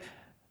too. Like,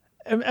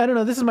 I don't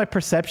know. This is my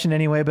perception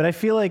anyway, but I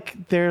feel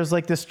like there's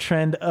like this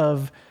trend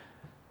of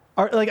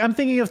art. Like, I'm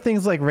thinking of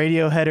things like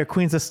Radiohead or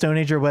Queens of Stone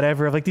Age or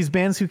whatever, of like these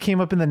bands who came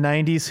up in the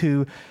 90s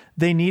who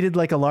they needed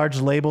like a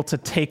large label to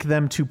take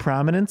them to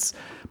prominence.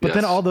 But Yes.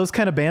 then all those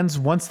kind of bands,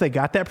 once they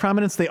got that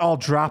prominence, they all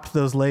dropped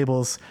those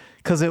labels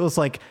because it was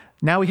like,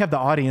 now we have the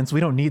audience. We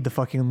don't need the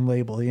fucking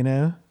label, you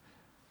know?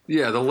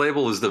 Yeah, the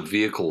label is the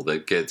vehicle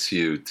that gets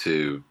you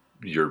to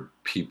your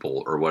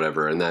people or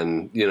whatever. And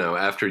then, you know,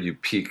 after you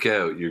peak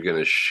out, you're going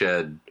to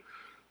shed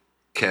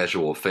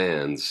casual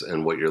fans.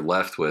 And what you're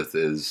left with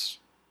is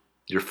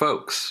your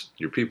folks,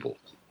 your people.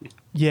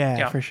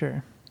 Yeah, for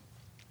sure.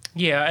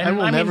 Yeah, and I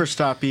will never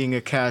stop being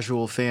a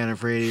casual fan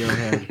of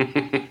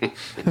Radiohead.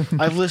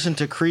 I've listened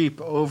to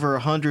Creep over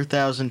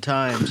 100,000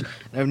 times,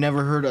 and I've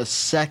never heard a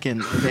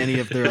second of any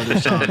of their other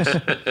songs.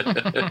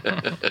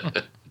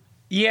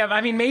 Yeah,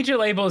 I mean, major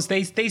labels,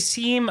 they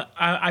seem,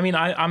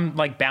 I'm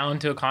like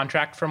bound to a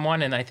contract from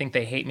one, and I think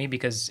they hate me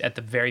because at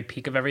the very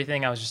peak of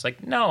everything, I was just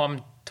like, no,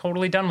 I'm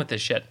totally done with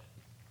this shit.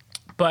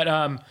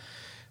 But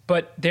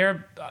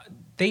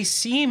they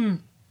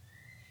seem,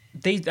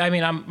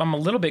 I'm a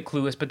little bit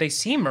clueless, but they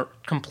seem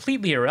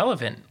completely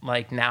irrelevant,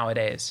 like,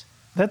 nowadays.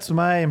 That's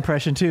my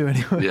impression too,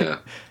 anyway. Yeah.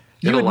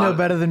 You would know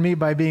better than me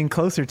by being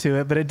closer to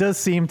it, but it does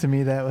seem to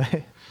me that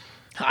way.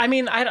 I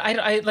mean, I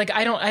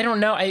don't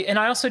know. And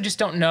I also just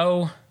don't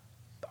know.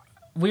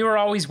 We were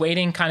always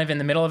waiting kind of in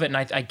the middle of it. And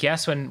I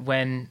guess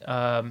when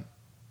I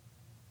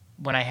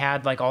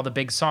had like all the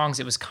big songs,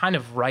 it was kind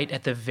of right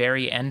at the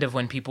very end of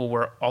when people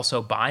were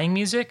also buying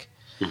music.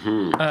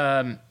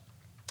 Mm-hmm.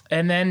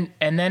 And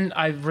then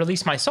I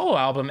released my solo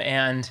album,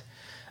 and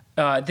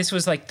this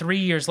was like 3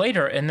 years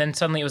later. And then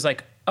suddenly it was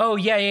like, oh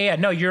yeah.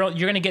 No, you're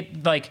going to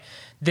get like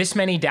this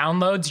many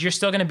downloads. You're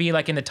still going to be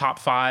like in the top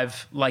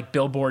 5, like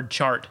Billboard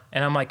chart.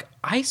 And I'm like,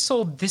 I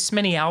sold this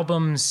many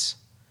albums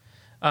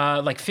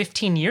like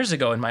 15 years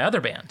ago in my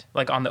other band,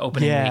 like on the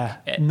opening Yeah,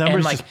 week.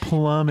 numbers like, just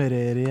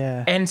plummeted.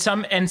 Yeah, and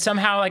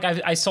somehow like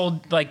I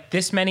sold like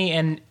this many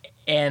and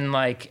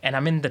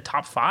I'm in the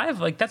top 5.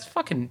 Like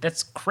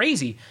that's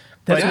crazy.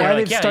 that's But why they're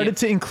they've like, started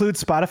to include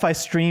Spotify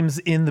streams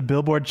in the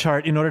Billboard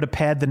chart in order to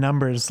pad the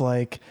numbers.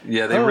 Like,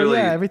 Yeah, they really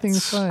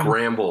everything's fine.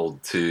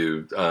 scrambled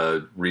to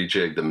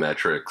rejig the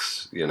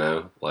metrics. You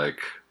know, like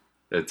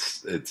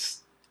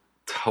it's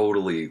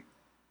totally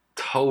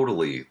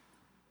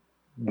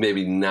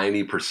maybe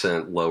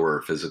 90%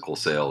 lower physical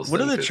sales. What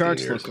do than the 15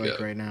 charts years look like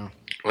ago. right now?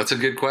 That's a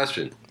good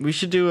question. We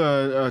should do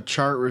a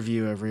chart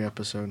review every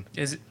episode.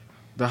 Is it,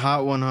 The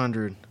Hot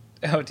 100.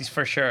 oh,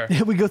 for sure.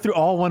 we go through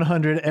all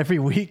 100 every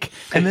week,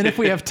 and then if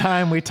we have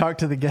time, we talk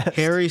to the guests.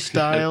 Harry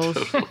Styles.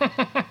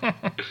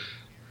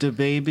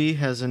 DaBaby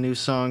has a new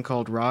song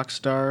called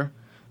Rockstar.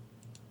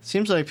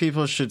 Seems like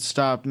people should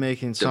stop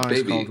making songs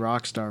DaBaby. called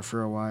Rockstar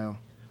for a while.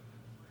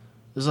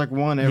 There's like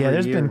one every Yeah,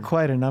 there's year. been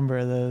quite a number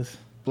of those.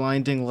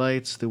 Blinding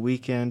Lights, The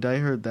Weeknd. I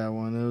heard that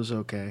one. It was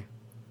okay.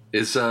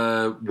 Is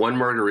One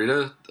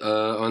Margarita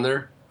on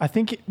there? I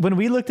think when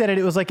we looked at it,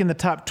 it was like in the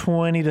top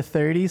 20 to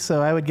 30,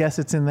 so I would guess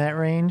it's in that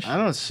range. I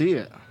don't see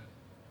it.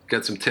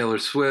 Got some Taylor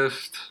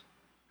Swift.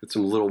 Got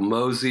some Little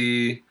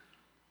Mosey.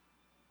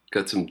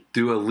 Got some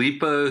Dua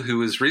Lipa,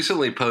 who is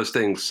recently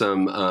posting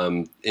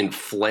some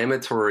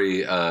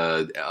inflammatory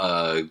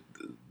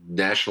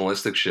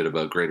nationalistic shit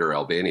about Greater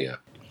Albania.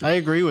 I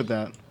agree with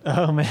that.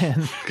 Oh,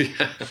 man.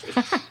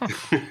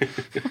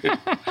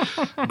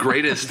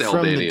 Greatest From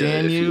Albania,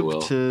 the if you will.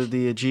 Danube to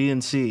the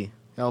Aegean Sea.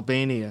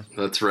 Albania.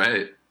 That's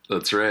right.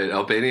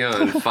 Albania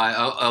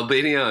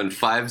on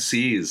 5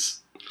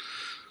 Cs.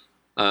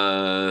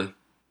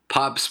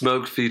 Pop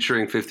Smoke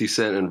featuring 50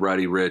 Cent and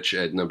Roddy Ricch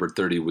at number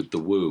 30 with The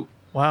Woo.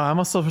 Wow, I'm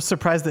also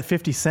surprised that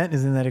 50 Cent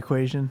is in that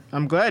equation.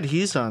 I'm glad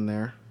he's on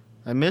there.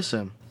 I miss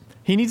him.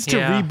 He needs to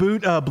Yeah.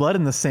 reboot Blood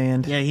in the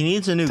Sand. Yeah, he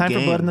needs a new Time game.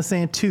 for Blood in the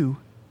Sand 2.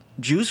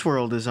 Juice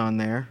WRLD is on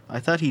there. I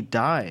thought he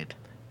died.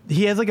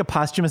 He has like a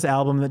posthumous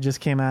album that just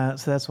came out,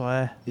 so that's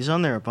why. He's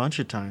on there a bunch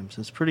of times.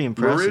 It's pretty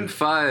impressive. Maroon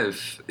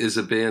 5 is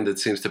a band that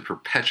seems to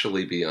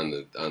perpetually be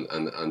on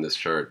this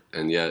chart,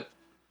 and yet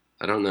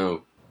I don't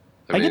know.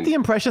 I get the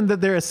impression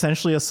that they're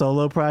essentially a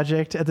solo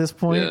project at this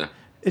point. Yeah.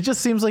 It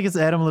just seems like it's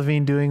Adam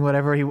Levine doing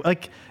whatever he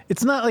like.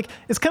 It's not like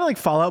it's kind of like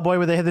Fall Out Boy,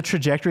 where they had the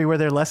trajectory where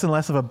they're less and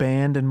less of a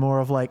band and more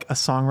of like a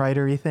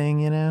songwriter-y thing,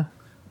 you know?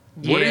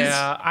 What is-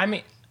 Yeah, I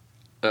mean,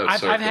 Oh,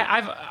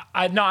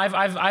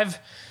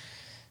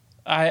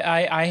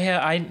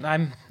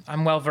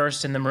 I'm well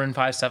versed in the Maroon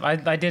 5 stuff.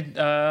 I did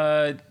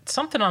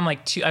something on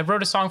like I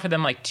wrote a song for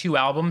them like 2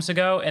 albums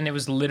ago, and it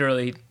was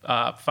literally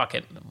fuck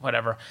it,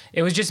 whatever.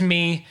 It was just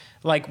me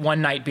like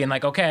one night being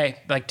like, okay,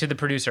 like to the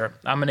producer,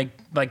 I'm gonna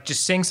like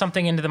just sing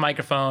something into the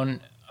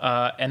microphone.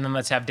 And then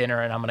let's have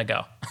dinner, and I'm gonna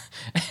go.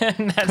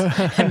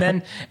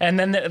 and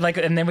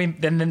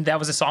then that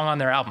was a song on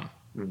their album.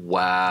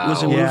 Wow.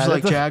 Was it Yeah, Moves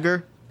Like that's a-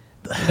 Jagger?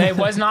 It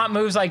was not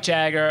Moves Like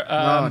Jagger,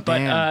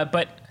 damn.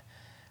 but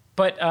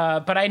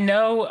I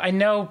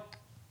know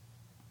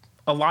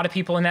a lot of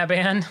people in that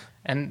band,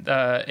 and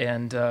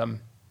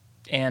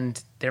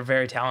they're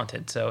very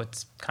talented. So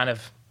it's kind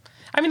of,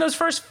 I mean, those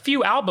first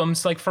few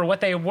albums, like for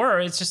what they were,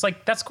 it's just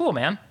like that's cool,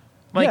 man.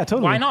 Like, Yeah,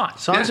 totally. why not?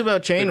 Songs Yeah,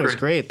 About Jane was agree.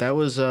 great. That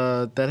was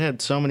that had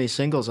so many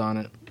singles on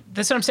it.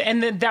 That's what I'm saying.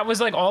 And then that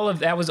was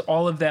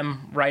all of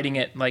them writing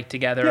it like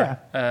together.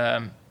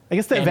 I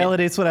guess that And it-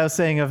 validates what I was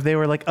saying of they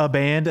were like a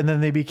band and then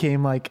they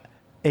became like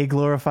a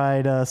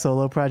glorified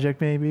solo project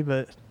maybe,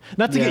 but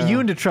not to Yeah. get you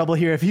into trouble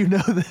here if you know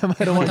them.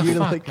 I don't want you to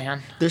Fuck, like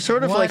man. They're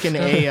sort of What like an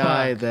the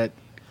AI fuck? that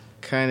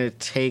kind of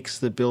takes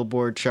the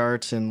Billboard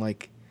charts and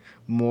like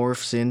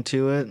morphs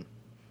into it,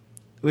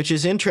 which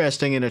is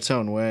interesting in its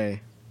own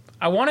way.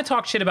 I want to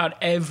talk shit about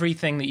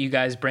everything that you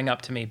guys bring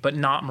up to me, but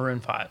not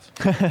Maroon 5.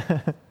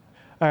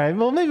 All right,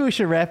 well maybe we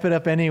should wrap it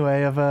up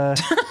anyway of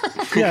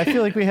yeah, I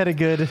feel like we had a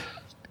good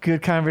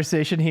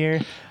conversation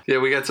here. Yeah,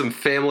 we got some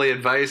family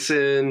advice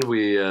in.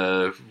 We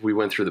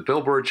went through the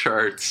Billboard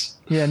charts.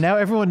 Yeah, now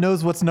everyone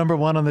knows what's number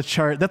 1 on the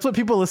chart. That's what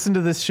people listen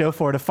to this show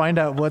for, to find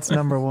out what's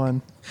number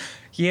 1.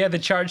 Yeah, the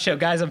chart show.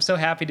 Guys, I'm so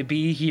happy to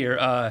be here.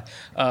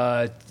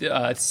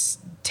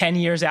 10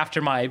 years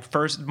after my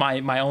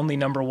only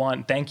number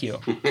 1. Thank you.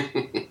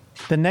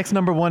 The next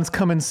number 1's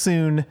coming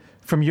soon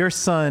from your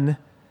son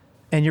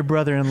and your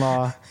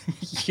brother-in-law.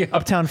 Yeah.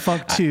 Uptown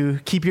Funk 2.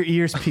 Keep your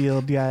ears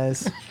peeled,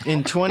 guys.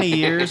 In 20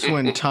 years,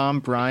 when Tom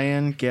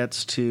Bryan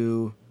gets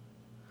to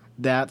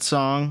that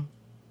song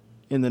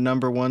in the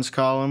number 1's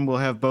column, we'll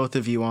have both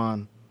of you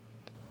on.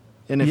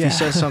 And if Yeah. he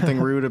says something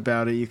rude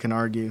about it, you can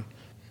argue.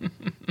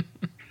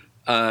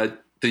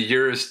 The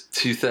year is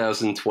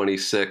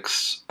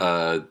 2026.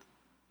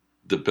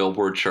 The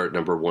Billboard chart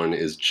number 1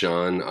 is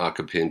John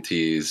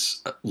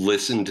Acapinti's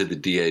 "Listen to the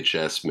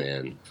DHS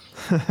Man."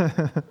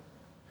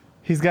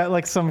 He's got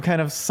like some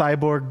kind of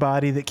cyborg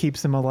body that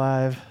keeps him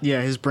alive.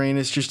 Yeah, his brain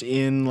is just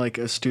in like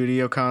a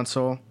studio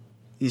console.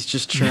 He's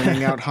just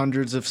churning out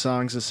hundreds of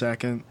songs a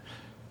second.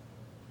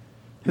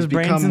 His He's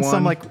brain's become in some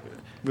one like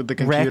with the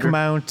rack computer.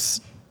 mount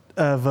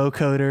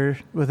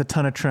vocoder with a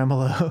ton of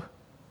tremolo.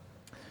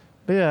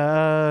 But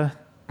yeah,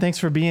 thanks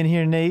for being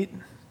here, Nate.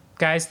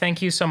 Guys,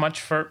 thank you so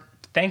much for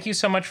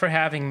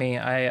having me.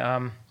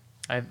 I'm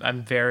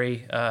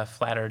very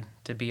flattered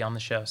to be on the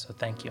show, so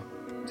thank you.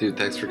 Dude,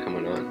 thanks for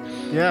coming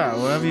on. Yeah,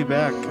 we'll have you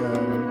back.